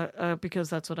 because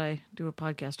that's what I do a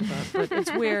podcast about. But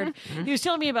it's weird. He was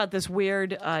telling me about this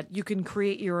weird, you can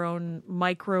create your own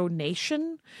micro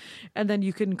nation, and then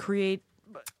you can create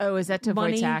is that to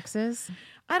money. avoid taxes?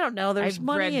 I don't know. There's I've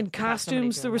money read and about somebody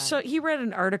costumes. There doing was that. he read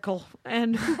an article,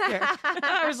 and who cares?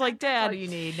 I was like, Dad, All you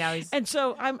need now he's and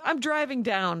so I'm driving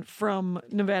down from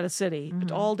Nevada City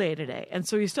all day today. And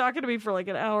so he's talking to me for like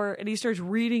an hour, and he starts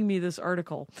reading me this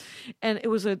article. And it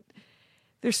was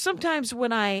there's sometimes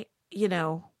when I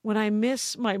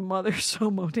miss my mother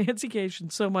so much, Nancy Cation,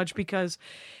 so much, because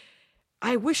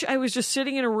I wish I was just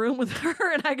sitting in a room with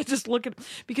her and I could just look at,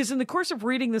 because in the course of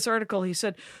reading this article, he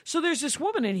said, so there's this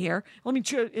woman in here.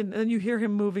 And then you hear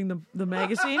him moving the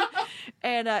magazine.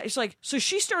 And it's like, so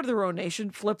she started her own nation.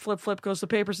 Flip, flip, flip goes the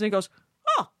papers. And he goes,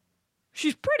 oh,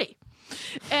 she's pretty.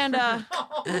 And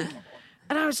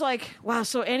and I was like, wow,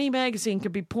 so any magazine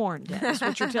could be porn. That's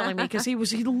what you're telling me. Because he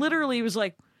literally was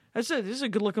like, I said, this is a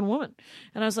good looking woman.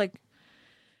 And I was like,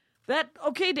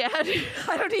 okay, Dad,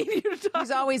 I don't need you to talk.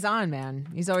 He's always on, man.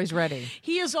 He's always ready.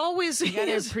 He is always. You got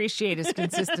to appreciate his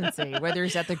consistency, whether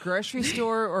he's at the grocery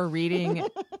store or reading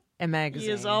a magazine.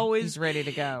 He is always. He's ready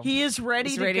to go. He is ready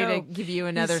He's to ready go. to give you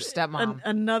another stepmom.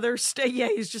 Yeah,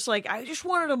 he's just like, I just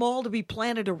wanted them all to be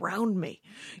planted around me.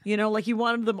 Like he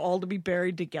wanted them all to be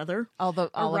buried together. All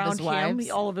around of his wives?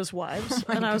 all of his wives.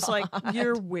 And I was like,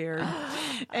 you're weird.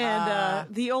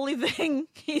 And the only thing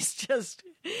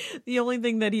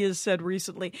that he has said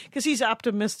recently, because he's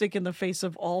optimistic in the face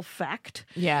of all fact.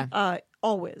 Yeah.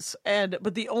 Always.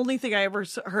 But the only thing I ever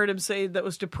heard him say that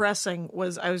was depressing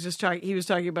was he was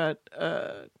talking about,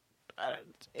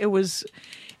 it was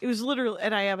literally,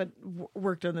 and I haven't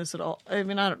worked on this at all. I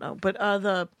mean, I don't know,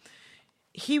 but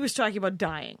he was talking about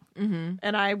dying. Mm-hmm.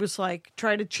 And I was like,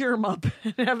 trying to cheer him up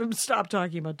and have him stop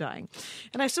talking about dying.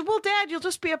 And I said, well, Dad, you'll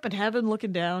just be up in heaven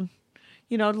looking down,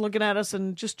 looking at us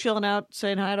and just chilling out,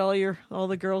 saying hi to all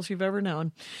the girls you've ever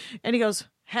known. And he goes,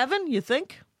 heaven, you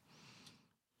think?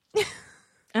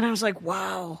 And I was like,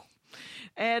 wow.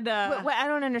 And But I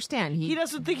don't understand. He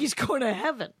doesn't think he's going to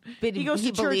heaven. But he goes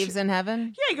to church. believes in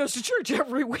heaven? Yeah, he goes to church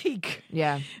every week.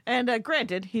 Yeah. And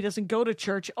granted, he doesn't go to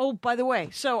church. Oh, by the way,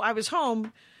 so I was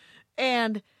home,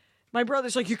 and my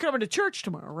brother's like, you're coming to church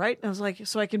tomorrow, right? And I was like,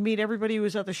 so I can meet everybody who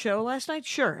was at the show last night?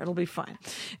 Sure, it'll be fine.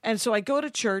 And so I go to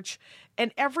church,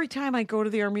 and every time I go to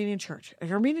the Armenian church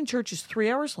is 3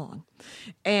 hours long.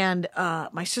 And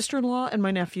my sister-in-law and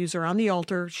my nephews are on the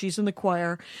altar. She's in the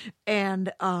choir.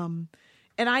 And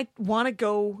I want to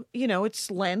go, it's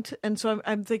Lent. And so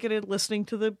I'm thinking of listening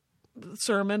to the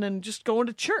sermon and just going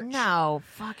to church. No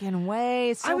fucking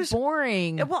way. It's so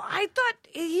boring. Well, I thought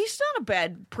he's not a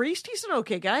bad priest. He's an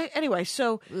okay guy. Anyway,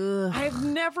 so I've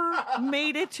never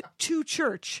made it to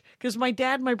church because my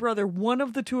dad and my brother, one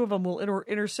of the two of them will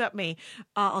intercept me.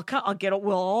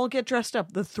 We'll all get dressed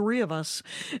up, the three of us,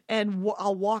 and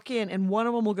I'll walk in, and one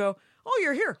of them will go, oh,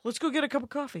 you're here. Let's go get a cup of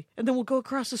coffee. And then we'll go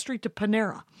across the street to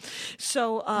Panera.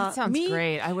 So that sounds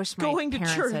great. I wish my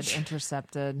parents had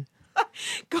intercepted.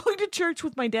 Going to church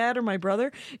with my dad or my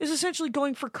brother is essentially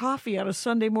going for coffee on a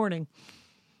Sunday morning.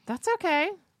 That's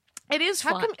okay. It is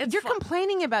fun. You're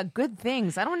complaining about good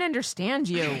things. I don't understand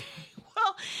you.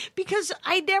 Well, because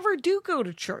I never do go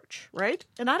to church, right?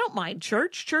 And I don't mind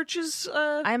church. Church is...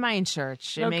 I mind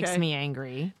church. It makes me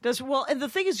angry. And the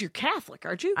thing is, you're Catholic,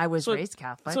 aren't you? I was raised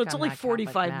Catholic. So it's I'm only not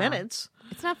 45 minutes.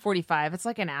 It's not 45. It's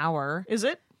like an hour. Is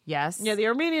it? Yes. Yeah, the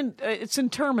Armenian, it's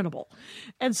interminable.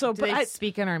 And so, Do they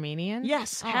speak in Armenian?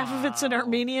 Yes. Half of it's in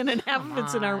Armenian and half of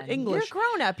it's in our English. You're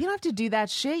grown up. You don't have to do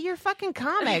that shit. You're a fucking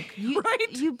comic.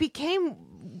 Right? You became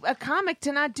a comic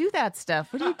to not do that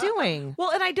stuff. What are you doing?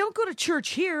 Well, and I don't go to church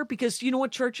here because you know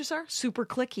what churches are? Super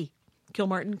cliquey.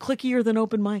 Kilmartin, clickier than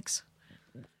open mics.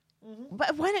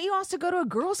 But why don't you also go to a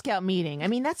Girl Scout meeting? I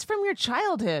mean, that's from your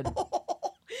childhood.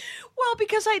 Well,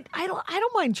 because I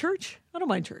don't mind church. I don't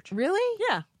mind church. Really?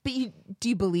 Yeah. But do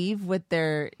you believe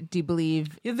the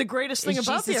greatest thing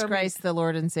about Jesus Christ the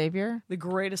Lord and Savior? The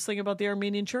greatest thing about the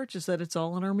Armenian church is that it's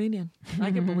all in Armenian.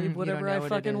 I can believe whatever I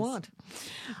fucking want.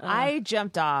 I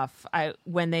jumped off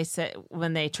when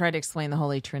they tried to explain the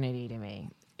Holy Trinity to me.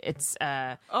 It's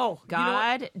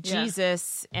God,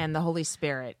 Jesus, and the Holy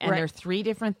Spirit. And they're three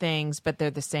different things, but they're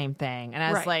the same thing. And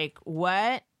I was like,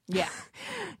 what? Yeah.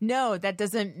 No, that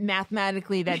doesn't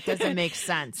make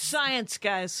sense. Science,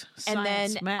 guys. And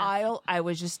Science, then math. I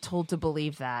was just told to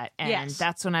believe that. And Yes.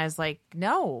 that's when I was like,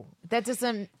 no,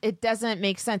 it doesn't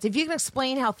make sense. If you can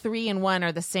explain how 3 and 1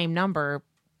 are the same number,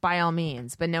 by all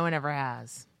means, but no one ever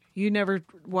has. You never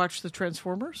watched the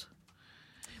Transformers?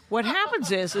 What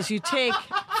happens is you take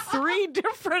 3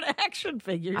 different action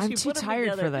figures. I'm you too put them tired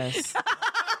together. for this.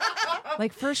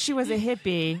 Like first she was a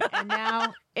hippie, and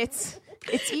now it's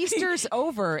Easter's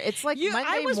over. It's like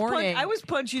Monday morning. I was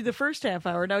punchy the first half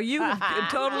hour. Now you have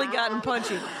totally gotten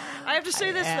punchy. I have to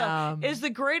say this though is the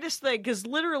greatest thing because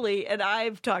literally, and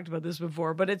I've talked about this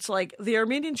before, but it's like the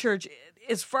Armenian Church.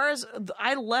 As far as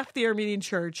I left the Armenian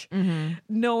Church,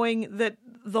 knowing that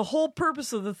the whole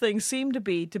purpose of the thing seemed to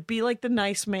be like the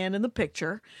nice man in the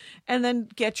picture, and then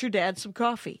get your dad some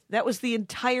coffee. That was the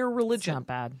entire religion. It's not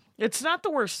bad. It's not the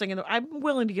worst thing. I'm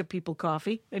willing to give people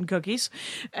coffee and cookies,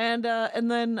 and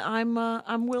then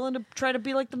I'm willing to try to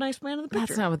be like the nice man in the picture.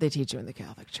 That's not what they teach you in the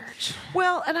Catholic Church.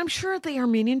 Well, and I'm sure at the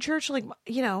Armenian Church, like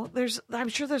I'm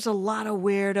sure there's a lot of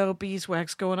weirdo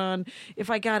beeswax going on.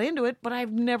 If I got into it, but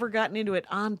I've never gotten into it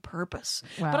on purpose.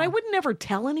 Wow. But I would never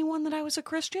tell anyone that I was a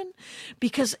Christian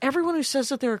because everyone who says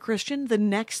that they're a Christian, the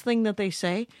next thing that they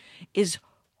say is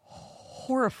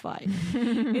horrified.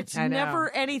 It's I know.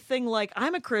 never anything like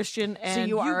I'm a Christian and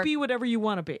you are- be whatever you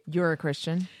want to be. You're a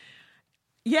Christian?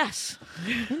 Yes, I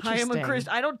am a Interesting.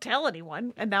 Christian. I don't tell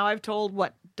anyone, and now I've told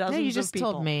dozens No, you of just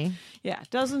people. told me. Yeah,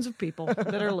 dozens of people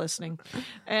that are listening,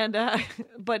 and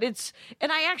but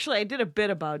I did a bit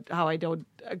about how I don't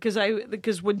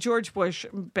because when George Bush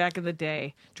back in the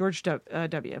day, George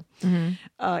W.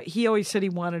 He always said he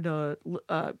wanted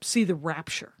to see the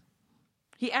rapture.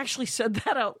 He actually said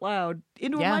that out loud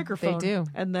into a microphone. They do.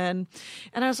 And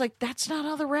I was like, that's not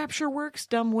how the rapture works,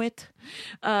 dumbwit.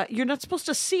 You're not supposed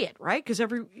to see it, right? Because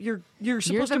you're You're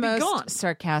supposed the to be most gone.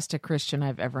 sarcastic Christian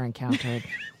I've ever encountered.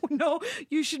 No,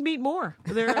 you should meet more.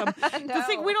 The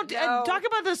thing we don't talk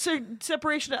about the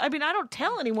separation. I mean, I don't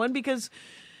tell anyone because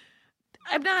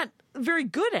I'm not very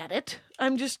good at it.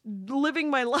 I'm just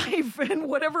living my life, and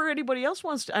whatever anybody else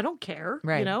wants to, I don't care.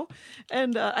 Right.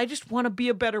 And I just want to be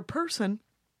a better person.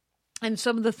 And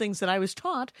some of the things that I was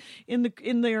taught in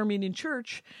the Armenian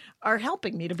Church are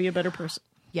helping me to be a better person.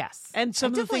 Yes. And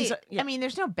some of the things that- yeah. I mean,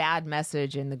 there's no bad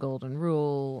message in the Golden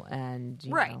Rule and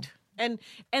you know,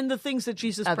 And the things that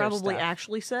Jesus Other probably stuff.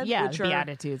 actually said, yeah, which the are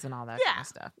Beatitudes and all that kind of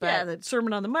stuff. But, the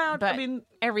Sermon on the Mount. but I mean,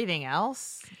 everything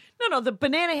else, no,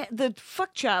 the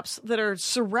fuck chops that are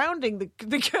surrounding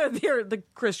the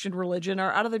Christian religion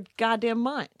are out of their goddamn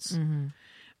minds. Mm-hmm.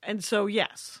 And so,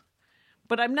 yes,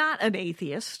 but I'm not an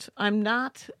atheist. I'm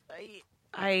not.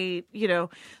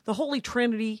 The Holy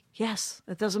Trinity. Yes,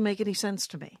 that doesn't make any sense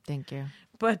to me. thank you.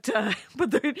 But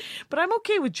I'm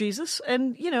okay with Jesus,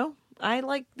 and I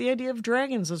like the idea of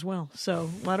dragons as well. So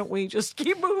why don't we just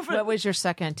keep moving? What was your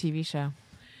second TV show?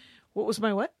 What was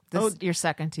my what? Your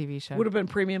second TV show. Would have been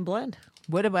Premium Blend.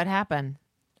 What happened?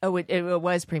 Oh, it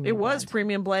was Premium It was Blend.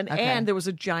 Premium Blend, Okay. and there was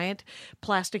a giant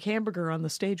plastic hamburger on the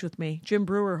stage with me. Jim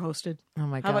Brewer hosted. Oh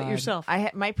my God. How about yourself?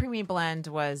 My Premium Blend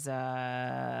was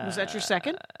Was that your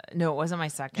second? no, it wasn't my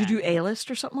second. Did you do A-list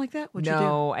or something like that? What'd you do?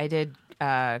 No, I did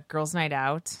Girls Night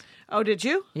Out. Oh, did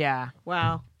you? Yeah.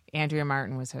 Wow. Andrea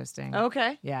Martin was hosting.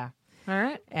 Okay. Yeah. All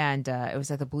right. And it was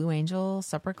at the Blue Angel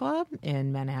Supper Club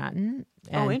in Manhattan.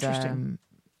 Oh, And, interesting.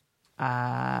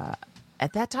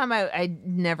 At that time, I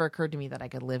never occurred to me that I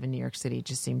could live in New York City. It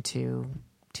just seemed too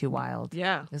wild.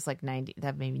 Yeah. It was like maybe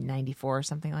 94 or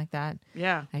something like that.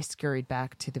 Yeah. I scurried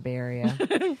back to the Bay Area.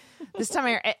 This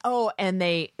time, and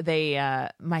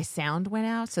they my sound went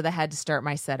out, so they had to start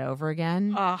my set over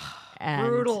again. And,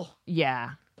 brutal.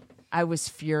 Yeah, I was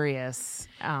furious.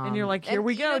 And you're like, here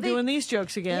we go, doing these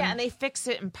jokes again. Yeah, and they fix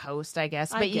it in post, I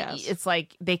guess. But guess. it's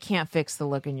like they can't fix the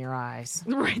look in your eyes.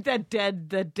 Right, that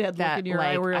dead look in your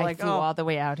eye like, where you're I like, flew all the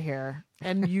way out here,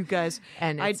 and you guys.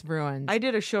 and it's ruined. I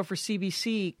did a show for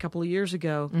CBC a couple of years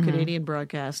ago, Mm-hmm. Canadian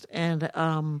broadcast, and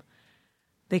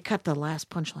they cut the last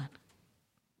punchline.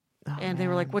 And they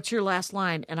were like, what's your last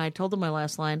line? And I told them my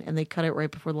last line, and they cut it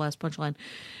right before the last punchline.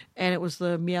 And it was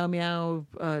the meow meow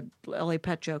LA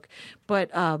pet joke. But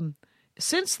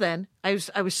since then, I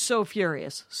was so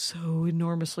furious, so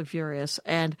enormously furious.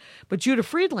 But Judah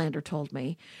Friedlander told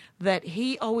me that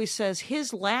he always says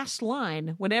his last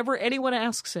line whenever anyone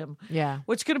asks him, Yeah.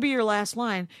 what's going to be your last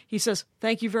line? He says,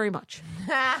 thank you very much,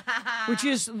 which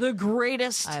is the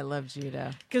greatest. I love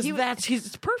Judah Because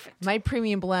he's perfect. My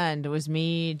Premium Blend was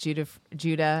me,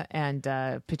 Judah, and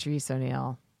Patrice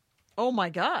O'Neill. Oh my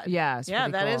God! Yeah, it's yeah,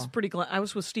 pretty that cool. is pretty. I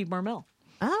was with Steve Marmel.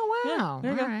 Oh Oh,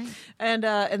 there you go. right. And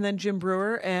then Jim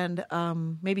Brewer and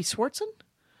maybe Swartzen.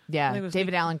 Yeah, it was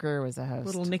David Allen Greer was the host.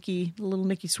 Little Nicky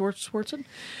Swartzen,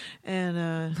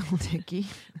 and Little Nicky.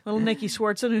 little Nicky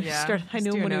Swartzen, who Yeah, started. I he's knew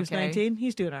him doing when he was okay. 19.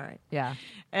 He's doing all right. Yeah.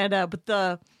 And but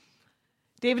the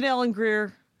David Allen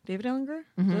Greer,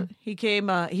 Mm-hmm. he came.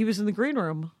 He was in the green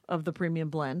room of the Premium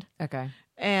Blend, Okay.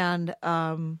 and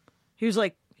he was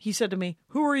like, he said to me,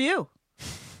 "Who are you?"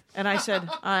 And I said,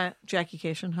 "Jackie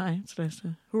Cation. Hi, it's nice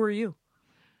to. Who are you?"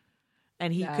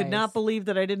 And he could not Nice. believe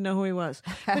that I didn't know who he was.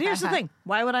 But here's the thing: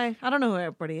 why would I? I don't know who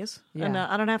everybody is, and Yeah.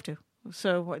 I don't have to.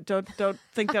 So don't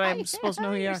think that I'm supposed to know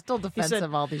who you You're are. still He defensive said,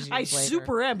 all these years I later.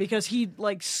 super am, because he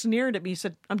like sneered at me. He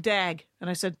said, "I'm Dag," and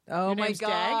I said, Oh "Your my name's Dag?"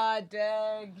 God,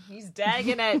 Dag. He's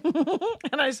dagging it.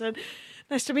 And I said,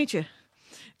 "Nice to meet you."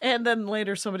 And then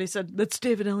later somebody said, "That's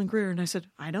David Allen Greer," and I said,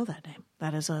 "I know that name.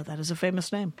 That is a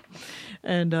famous name."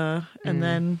 And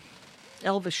then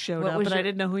Elvis showed What up, was and I your-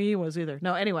 didn't know who he was either.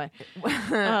 No, anyway.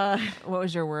 What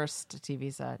was your worst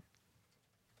TV set?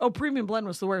 Oh, Premium Blend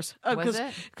was the worst. Was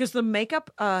it? Because the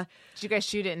makeup. Did you guys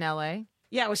shoot it in L.A.?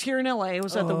 Yeah, it was here in L.A. It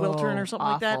was at the Wiltern or something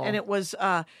like that, awful. and it was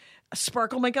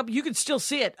sparkle makeup. You could still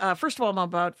see it. First of all, I'm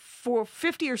about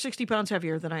 50 or 60 pounds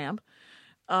heavier than I am.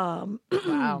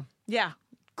 Wow. Yeah,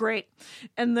 great.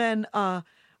 And then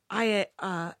I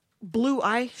blue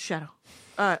eyeshadow.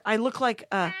 I look like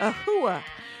a hua.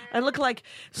 I look like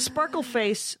sparkle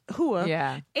face hua.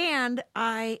 Yeah. And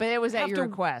I. But it was at have your to-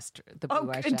 request, the blue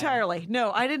eyeshadow. entirely. No,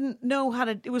 I didn't know how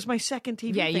to. It was my second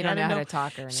TV. Yeah, thing. you don't I didn't know how to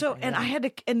talk or So, anything, and yeah. I had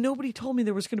to, and nobody told me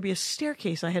there was going to be a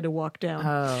staircase I had to walk down.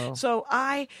 Oh. So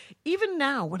even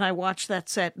now when I watch that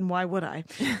set, and why would I?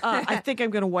 I think I'm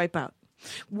going to wipe out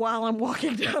while I'm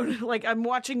walking down. Like I'm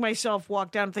watching myself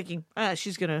walk down, thinking,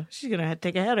 she's gonna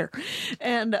take a header.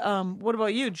 And what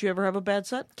about you? Did you ever have a bad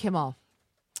set? Kimmel.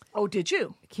 Oh, did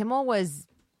you? Kimmel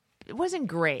it wasn't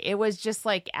great. It was just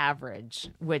like average,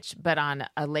 but on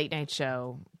a late night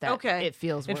show, it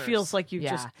feels worse. It feels like you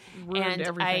just ruined and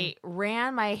everything. I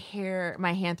ran my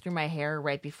hand through my hair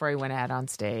right before I went out on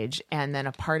stage, and then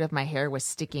a part of my hair was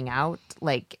sticking out,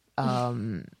 like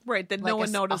Right, that no like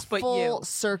one noticed a but full you.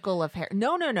 circle of hair.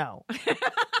 No.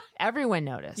 Everyone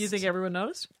noticed. You think everyone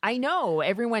noticed? I know.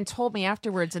 Everyone told me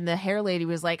afterwards, and the hair lady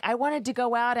was like, I wanted to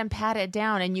go out and pat it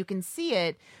down, and you can see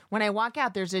it when I walk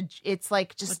out. It's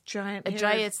like just A giant a hair.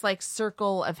 giant, it's like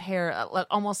circle of hair,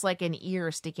 almost like an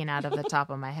ear sticking out of the top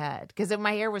of my head. Because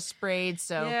my hair was sprayed,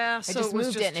 so Yeah, I so just it was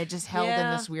moved just- it, and it just held in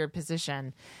yeah. this weird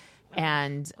position.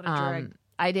 And What a drag.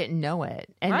 I didn't know it,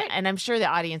 and Right. and I'm sure the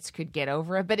audience could get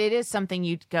over it, but it is something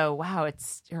you'd go, wow,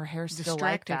 her hair's still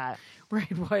like Distracting. that.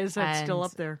 Right, why is that still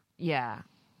And- up there? Yeah,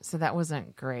 so that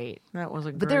wasn't great. That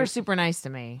wasn't But great. they were super nice to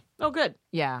me. Oh, good.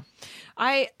 Yeah.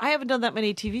 I haven't done that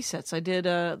many TV sets. I did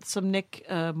some Nick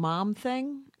Mom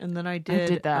thing, and then I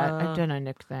did that. I've done a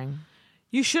Nick thing.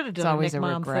 You should have done a always Nick a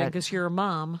Mom thing regret. because you're a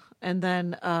mom. And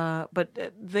then, but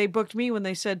they booked me when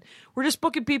they said, we're just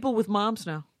booking people with moms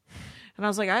now. And I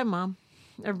was like, I have a mom.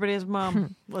 Everybody has a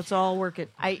mom. Let's all work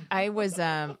it. I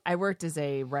worked as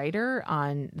a writer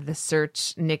on the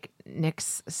search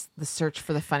Nick's the search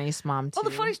for the funniest mom too. Oh, the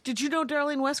funniest. Did you know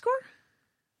Darlene Westgore?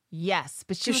 Yes,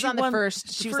 but she 'Cause was she on the won first.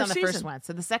 the She was on first the first season. one.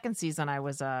 So the second season, I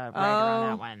was a writer on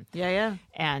that one. Yeah.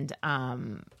 And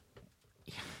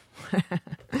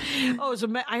Oh, it was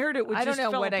I heard it. I don't just know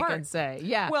fell what apart. I can say.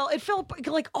 Yeah. Well, it fell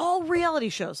like all reality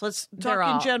shows. Let's They're talk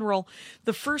in all- general.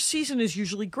 The first season is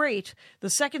usually great. The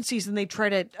second season, they try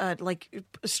to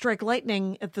strike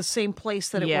lightning at the same place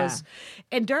that it Yeah. was.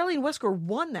 And Darlene Westgore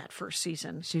won that first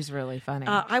season. she's really funny.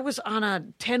 I was on a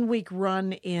 10-week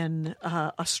run in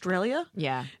Australia.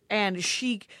 yeah. And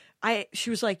she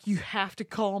was like, you have to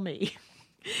call me.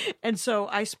 And so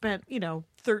I spent,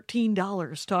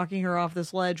 $13 talking her off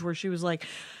this ledge where she was like,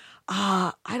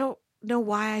 I don't know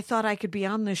why I thought I could be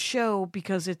on this show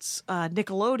because it's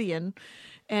Nickelodeon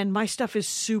and my stuff is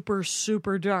super,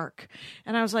 super dark.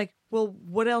 And I was like, well,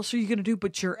 what else are you going to do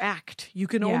but your act? You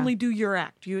can Yeah. only do your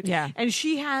act. Yeah. And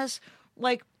she has,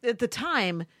 at the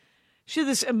time, she had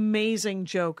this amazing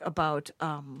joke about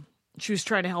she was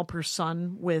trying to help her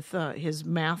son with his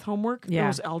math homework. Yeah. It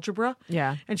was algebra.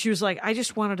 Yeah. And she was like, I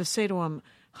just wanted to say to him,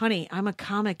 honey, I'm a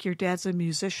comic. Your dad's a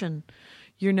musician.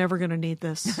 You're never going to need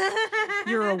this.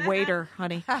 You're a waiter,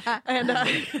 honey. And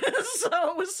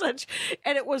so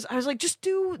it was I was like, just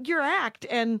do your act.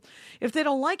 And if they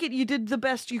don't like it, you did the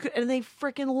best you could. And they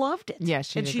freaking loved it. Yeah,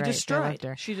 she and did she great. They destroyed. loved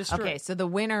her. She destroyed. Okay, so the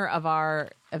winner of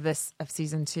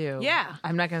season 2. Yeah.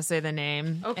 I'm not going to say the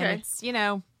name. Okay. And it's,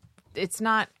 it's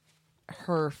not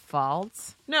her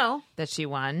fault No. that she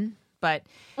won, but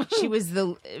she was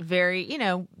the very,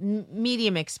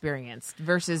 medium experienced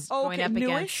versus going up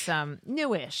against some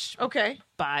newish. Okay.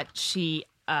 But she,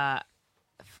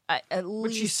 at least,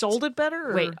 but she sold it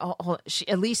better? Or? Wait,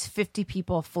 at least 50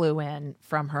 people flew in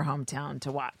from her hometown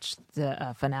to watch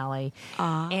the finale,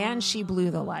 and she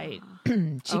blew the light.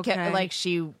 She kept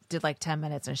she did 10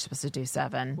 minutes, and she's supposed to do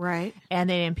 7, right? And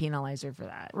they didn't penalize her for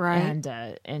that, right?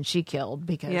 And she killed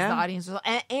because the audience was,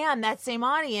 and that same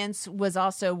audience was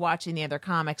also watching the other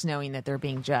comics, knowing that they're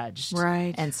being judged,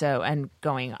 right? And so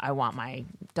going, I want my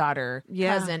daughter,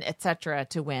 cousin, etc.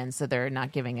 to win, so they're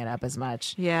not giving it up as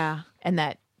much, and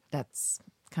that's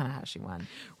kind of how she won.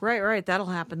 Right. That'll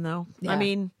happen, though. Yeah. I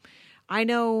mean, I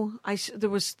know there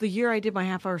was the year I did my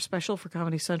half-hour special for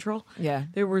Comedy Central. Yeah.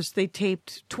 They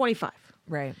taped 25.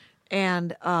 Right.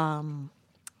 And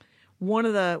one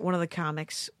of the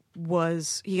comics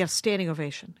he got a standing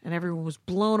ovation, and everyone was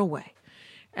blown away.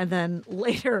 And then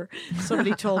later,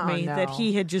 somebody told me that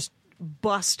he had just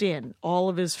bust in all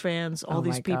of his fans, all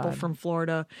these people from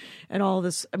Florida, and all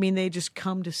this. I mean, they just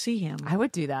come to see him. I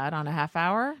would do that on a half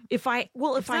hour. If I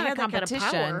had that kind of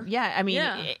power. Yeah, I mean,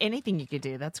 anything you could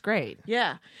do, that's great.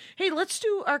 Yeah. Hey, let's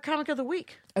do our comic of the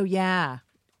week. Oh, yeah.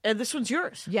 And this one's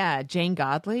yours. Yeah, Jane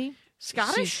Godley.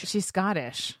 Scottish? She's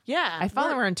Scottish. Yeah. I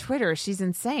follow her on Twitter. She's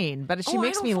insane, but she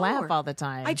makes me laugh all the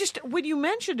time. When you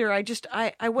mentioned her, I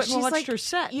went and watched her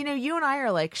set. You and I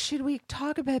are like, should we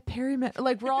talk about Perry?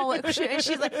 We're all like, and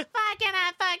she's like,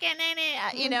 fucking in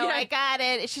it. I got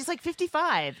it. She's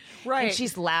 55. Right. And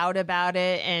she's loud about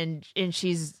it. And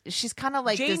she's kind of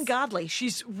like Jane Godley.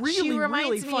 She's really, reminds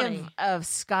really funny. Me of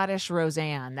Scottish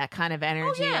Roseanne, that kind of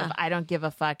energy of I don't give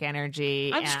a fuck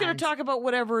energy. I'm just going to talk about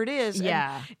whatever it is.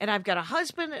 Yeah. And I've got a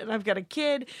husband, and I've got a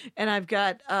kid, and I've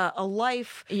got a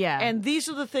life. Yeah. And these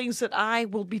are the things that I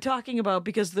will be talking about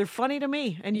because they're funny to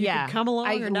me, and you can come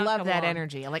along or not love come that along.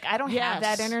 energy. I don't have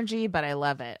that energy, but I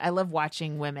love it. I love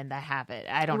watching women that have it.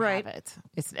 I don't have it.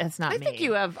 It's not me. I think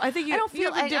you have. I think you. I don't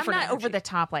feel. I'm not over the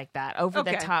top like that. Over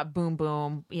the top, boom,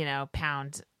 boom.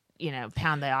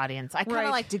 Pound the audience. I kind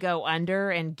of like to go under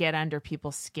and get under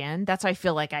people's skin. That's why I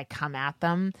feel like I come at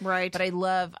them. Right. But I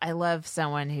love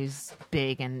someone who's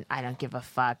big and I don't give a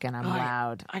fuck and I'm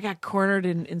loud. I got cornered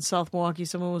in South Milwaukee.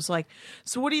 Someone was like,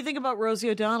 so what do you think about Rosie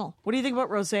O'Donnell? What do you think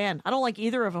about Roseanne? I don't like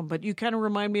either of them, but you kind of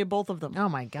remind me of both of them. Oh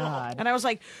my God. And I was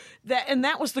like,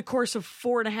 that was the course of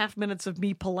 4.5 minutes of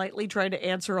me politely trying to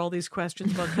answer all these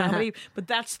questions about comedy. But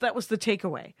that was the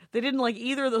takeaway. They didn't like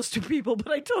either of those two people,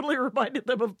 but I totally reminded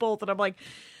them of both. And I'm like,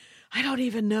 I don't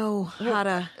even know how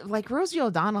to. Rosie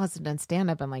O'Donnell hasn't done stand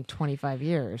up in 25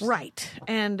 years. Right.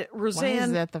 And Roseanne. Why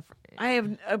is that I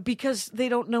have because they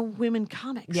don't know women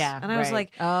comics. Yeah. And I was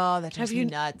like, oh, that drives me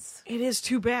nuts. It is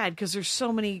too bad because there's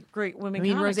so many great women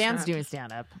comics. Roseanne's doing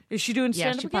stand up. Is she doing stand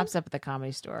up? Yeah, she pops up at the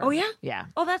Comedy Store. Oh, yeah? Yeah.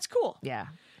 Oh, that's cool. Yeah.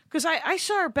 Because I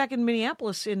saw her back in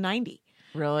Minneapolis in 90.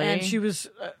 Really? And she was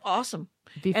awesome.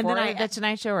 Before and then the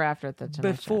Tonight Show or after the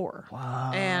Tonight Show?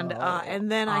 Wow.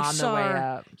 And then I saw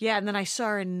her. Yeah, and then I saw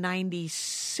her in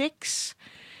 96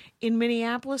 in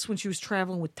Minneapolis when she was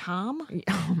traveling with Tom.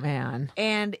 Oh, man.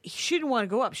 And she didn't want to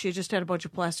go up. She had just had a bunch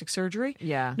of plastic surgery.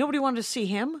 Yeah. Nobody wanted to see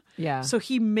him. Yeah. So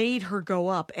he made her go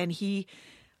up, and he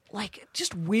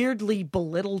just weirdly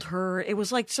belittled her. It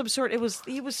was like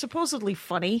he was supposedly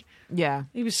funny. Yeah.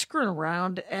 He was screwing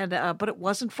around, and but it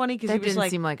wasn't funny because he was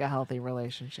didn't seem like a healthy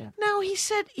relationship. No,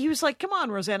 he was like, come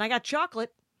on, Roseanne, I got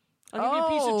chocolate. I'll give you a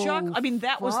piece of chocolate. I mean,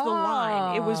 that was the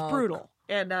line. It was brutal.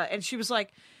 And she was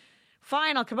like,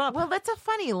 fine, I'll come up. Well, that's a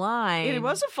funny line. It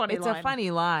was a funny line. It's a funny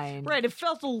line. Right. It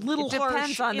felt a little harsh.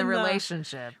 Depends on the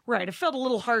relationship. Right. It felt a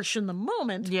little harsh in the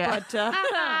moment. Yeah. But,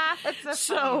 it's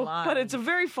a funny line. But it's a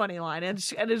very funny line. And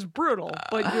it's brutal.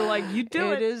 But you're like, you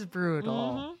do it. It is brutal.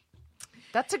 Mm-hmm.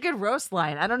 That's a good roast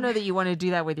line. I don't know that you want to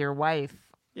do that with your wife.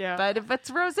 Yeah. But if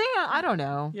it's Roseanne, I don't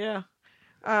know. Yeah.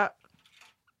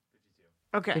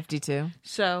 Okay. 52.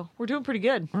 So we're doing pretty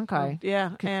good. Okay.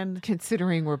 Yeah. And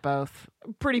considering we're both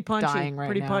pretty punchy. Dying right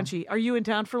pretty now. punchy. Are you in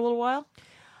town for a little while?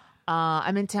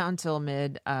 I'm in town till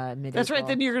mid. That's right.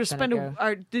 Then you're going to spend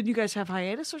did you guys have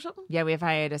hiatus or something? Yeah, we have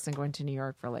hiatus and going to New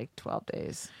York for 12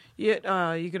 days. You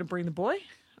going to bring the boy?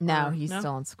 No, he's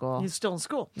still in school. He's still in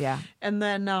school. Yeah. And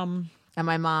then and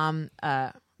my mom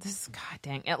this is god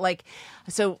dang it,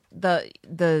 so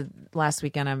the last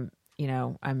weekend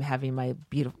I'm having my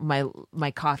beautiful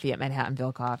my coffee at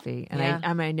Manhattanville Coffee, and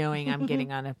I'm knowing I'm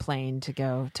getting on a plane to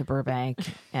go to Burbank,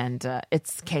 and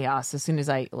it's chaos as soon as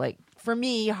for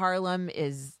me Harlem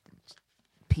is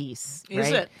peace. Is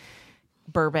right? it?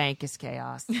 Burbank is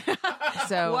chaos.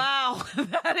 So wow,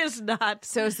 that is not.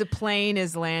 So as the plane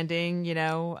is landing,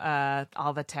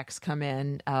 all the texts come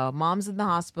in. Mom's in the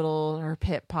hospital. Her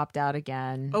pit popped out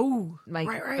again. Oh,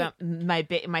 right.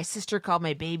 My sister called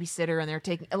my babysitter, and they're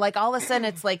taking all of a sudden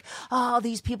it's like, oh,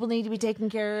 these people need to be taken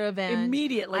care of, and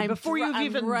immediately before you've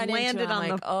even landed on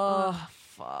the. Oh.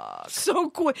 Fuck. So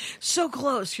quick, so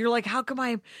close. You're like, how come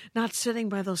I'm not sitting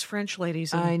by those French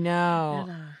ladies? I know.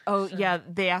 Yeah.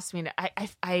 They asked me.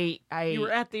 You were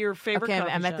at your favorite. Okay,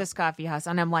 coffee I'm shop. at this coffee house,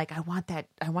 and I'm like, I want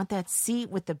that seat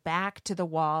with the back to the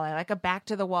wall. I like a back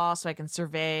to the wall so I can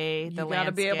survey the landscape. You got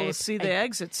to be able to see the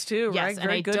exits too, yes, right?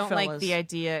 And I don't like the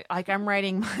idea. Like I'm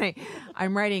writing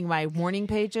my morning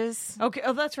pages. Okay.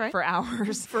 Oh, that's right. For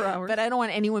hours. But I don't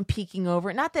want anyone peeking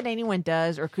over. Not that anyone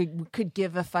does or could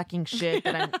give a fucking shit.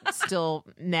 But I'm still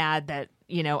mad that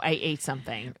I ate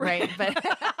something, right? But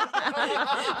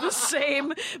the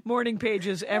same morning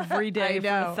pages every day for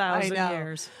 1,000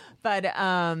 years. But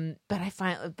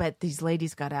these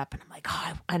ladies got up, and I'm like,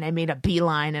 and I made a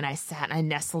beeline, and I sat and I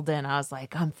nestled in. I was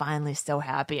like, I'm finally so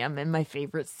happy. I'm in my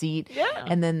favorite seat. Yeah.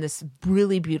 And then this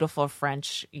really beautiful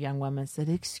French young woman said,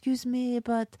 "Excuse me,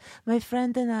 but my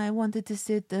friend and I wanted to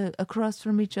sit across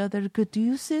from each other. Do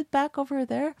you sit back over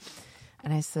there?"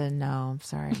 And I said, "No, I'm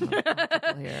sorry. I'm not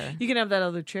comfortable here." You can have that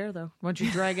other chair, though. Why don't you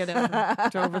drag it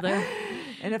over there?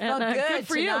 And it felt good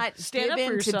for to you. not Stand give up for in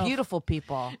to yourself. beautiful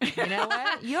people. You know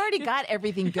what? You already got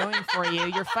everything going for you.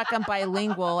 You're fucking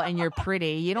bilingual and you're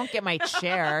pretty. You don't get my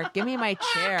chair. Give me my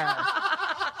chair.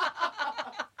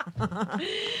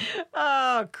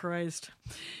 Oh, Christ.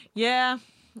 Yeah.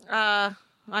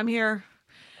 I'm here.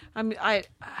 I'm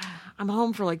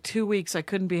home for like 2 weeks. I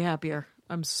couldn't be happier.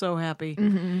 I'm so happy.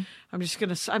 Mm-hmm.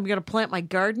 I'm gonna plant my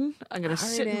garden. I'm gonna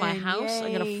sit in my house. Yay.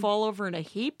 I'm gonna fall over in a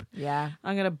heap. Yeah.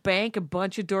 I'm gonna bank a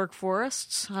bunch of dork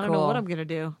forests. I don't know what I'm gonna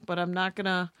do, but I'm not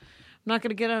gonna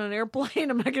get on an airplane.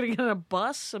 I'm not gonna get on a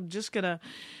bus. I'm just gonna,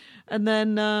 and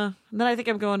then I think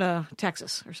I'm going to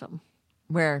Texas or something.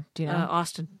 Where? Do you know?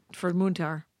 Austin for Moon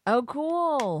Tower. Oh,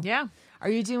 cool. Yeah. Are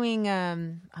you doing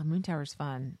Moon Tower's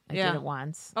fun. I did it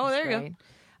once. Oh, there you go.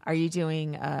 Are you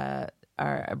doing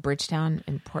Bridgetown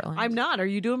in Portland? I'm not. Are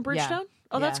you doing Bridgetown? Yeah.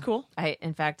 Oh, that's cool.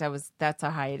 In fact, that's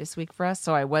a hiatus week for us.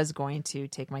 So I was going to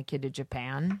take my kid to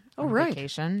Japan on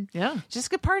vacation. Yeah. Just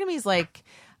good part of me is like,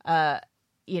 I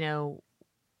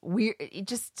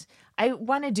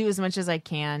want to do as much as I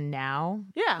can now.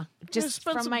 Yeah. Just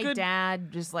from my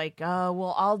dad, just like, oh,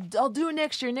 well, I'll do it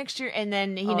next year. And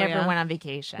then he never went on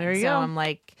vacation. There you go. go. I'm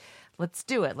like, let's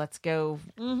do it. Let's go.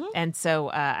 Mm-hmm. And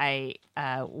so I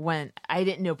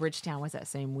didn't know Bridgetown was that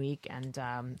same week. And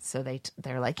so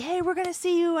they're like, hey, we're going to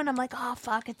see you. And I'm like, oh,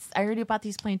 fuck. I already bought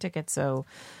these plane tickets. So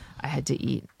I had to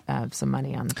eat some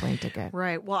money on the plane ticket.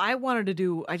 Right. Well,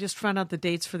 I just found out the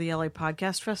dates for the LA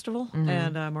Podcast Festival,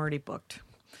 and I'm already booked.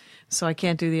 So I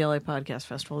can't do the LA Podcast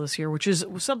Festival this year, which is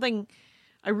something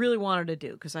I really wanted to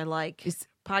do because I like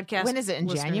podcasts. When is it, in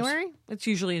January? It's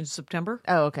usually in September.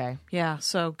 Oh, okay. Yeah,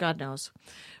 so God knows.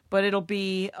 But it'll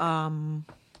be but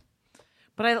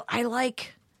I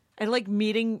like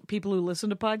meeting people who listen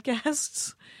to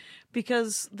podcasts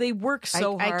because they work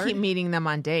so hard. I keep meeting them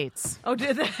on dates. Oh,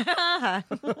 did they?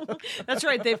 That's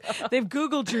right. They've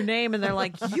Googled your name and they're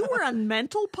like, you were on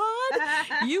Mental Pod?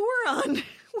 You were on...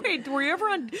 Wait, were you ever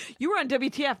on... You were on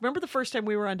WTF. Remember the first time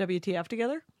we were on WTF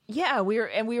together? Yeah, we were...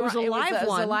 It was a live one. It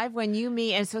was a live one. You,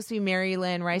 me, and it's supposed to be Mary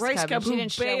Lynn Rice Cub. She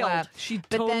didn't bailed. show up. She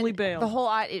totally bailed. The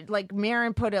whole...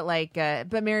 Marin put it like...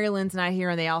 but Mary Lynn's not here,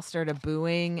 and they all started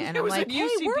booing. And I'm like, hey,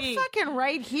 we're fucking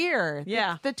right here.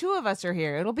 Yeah. The two of us are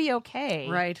here. It'll be okay.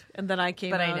 Right. And then I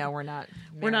came out. But I know we're not...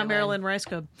 We're not Marilyn Rice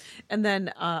Cub. And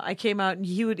then I came out and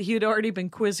he had already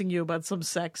been quizzing you about some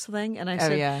sex thing. And I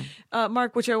said,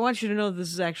 Mark, which I want you to know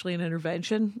this is actually an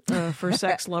intervention for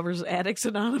Sex Lovers Addicts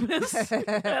Anonymous.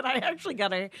 And I actually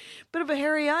got a bit of a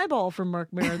hairy eyeball from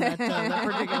Mark Maron that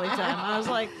particular time. I was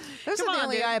like, those are the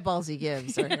only eyeballs he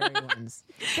gives are hairy ones.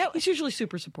 He's usually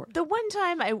super supportive. The one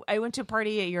time I went to a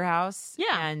party at your house.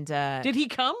 Yeah. And did he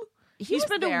come? He's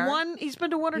been to one or two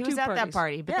parties. He was at that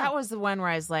party, but that was the one where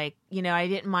I was like, I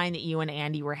didn't mind that you and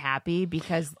Andy were happy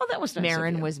because that was nice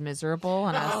Marin was miserable,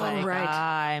 and I was like,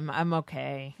 I'm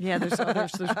okay. Yeah, there's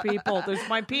people.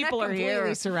 My people are here.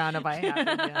 Completely surrounded by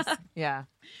happiness. Yeah.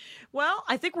 Well,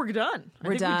 I think we're done.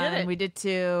 We're done. We did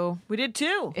it. We did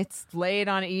too. It's late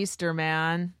on Easter,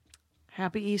 man.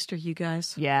 Happy Easter, you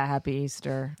guys. Yeah, happy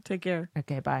Easter. Take care.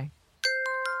 Okay, bye.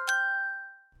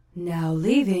 Now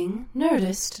leaving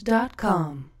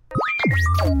Nerdist.com.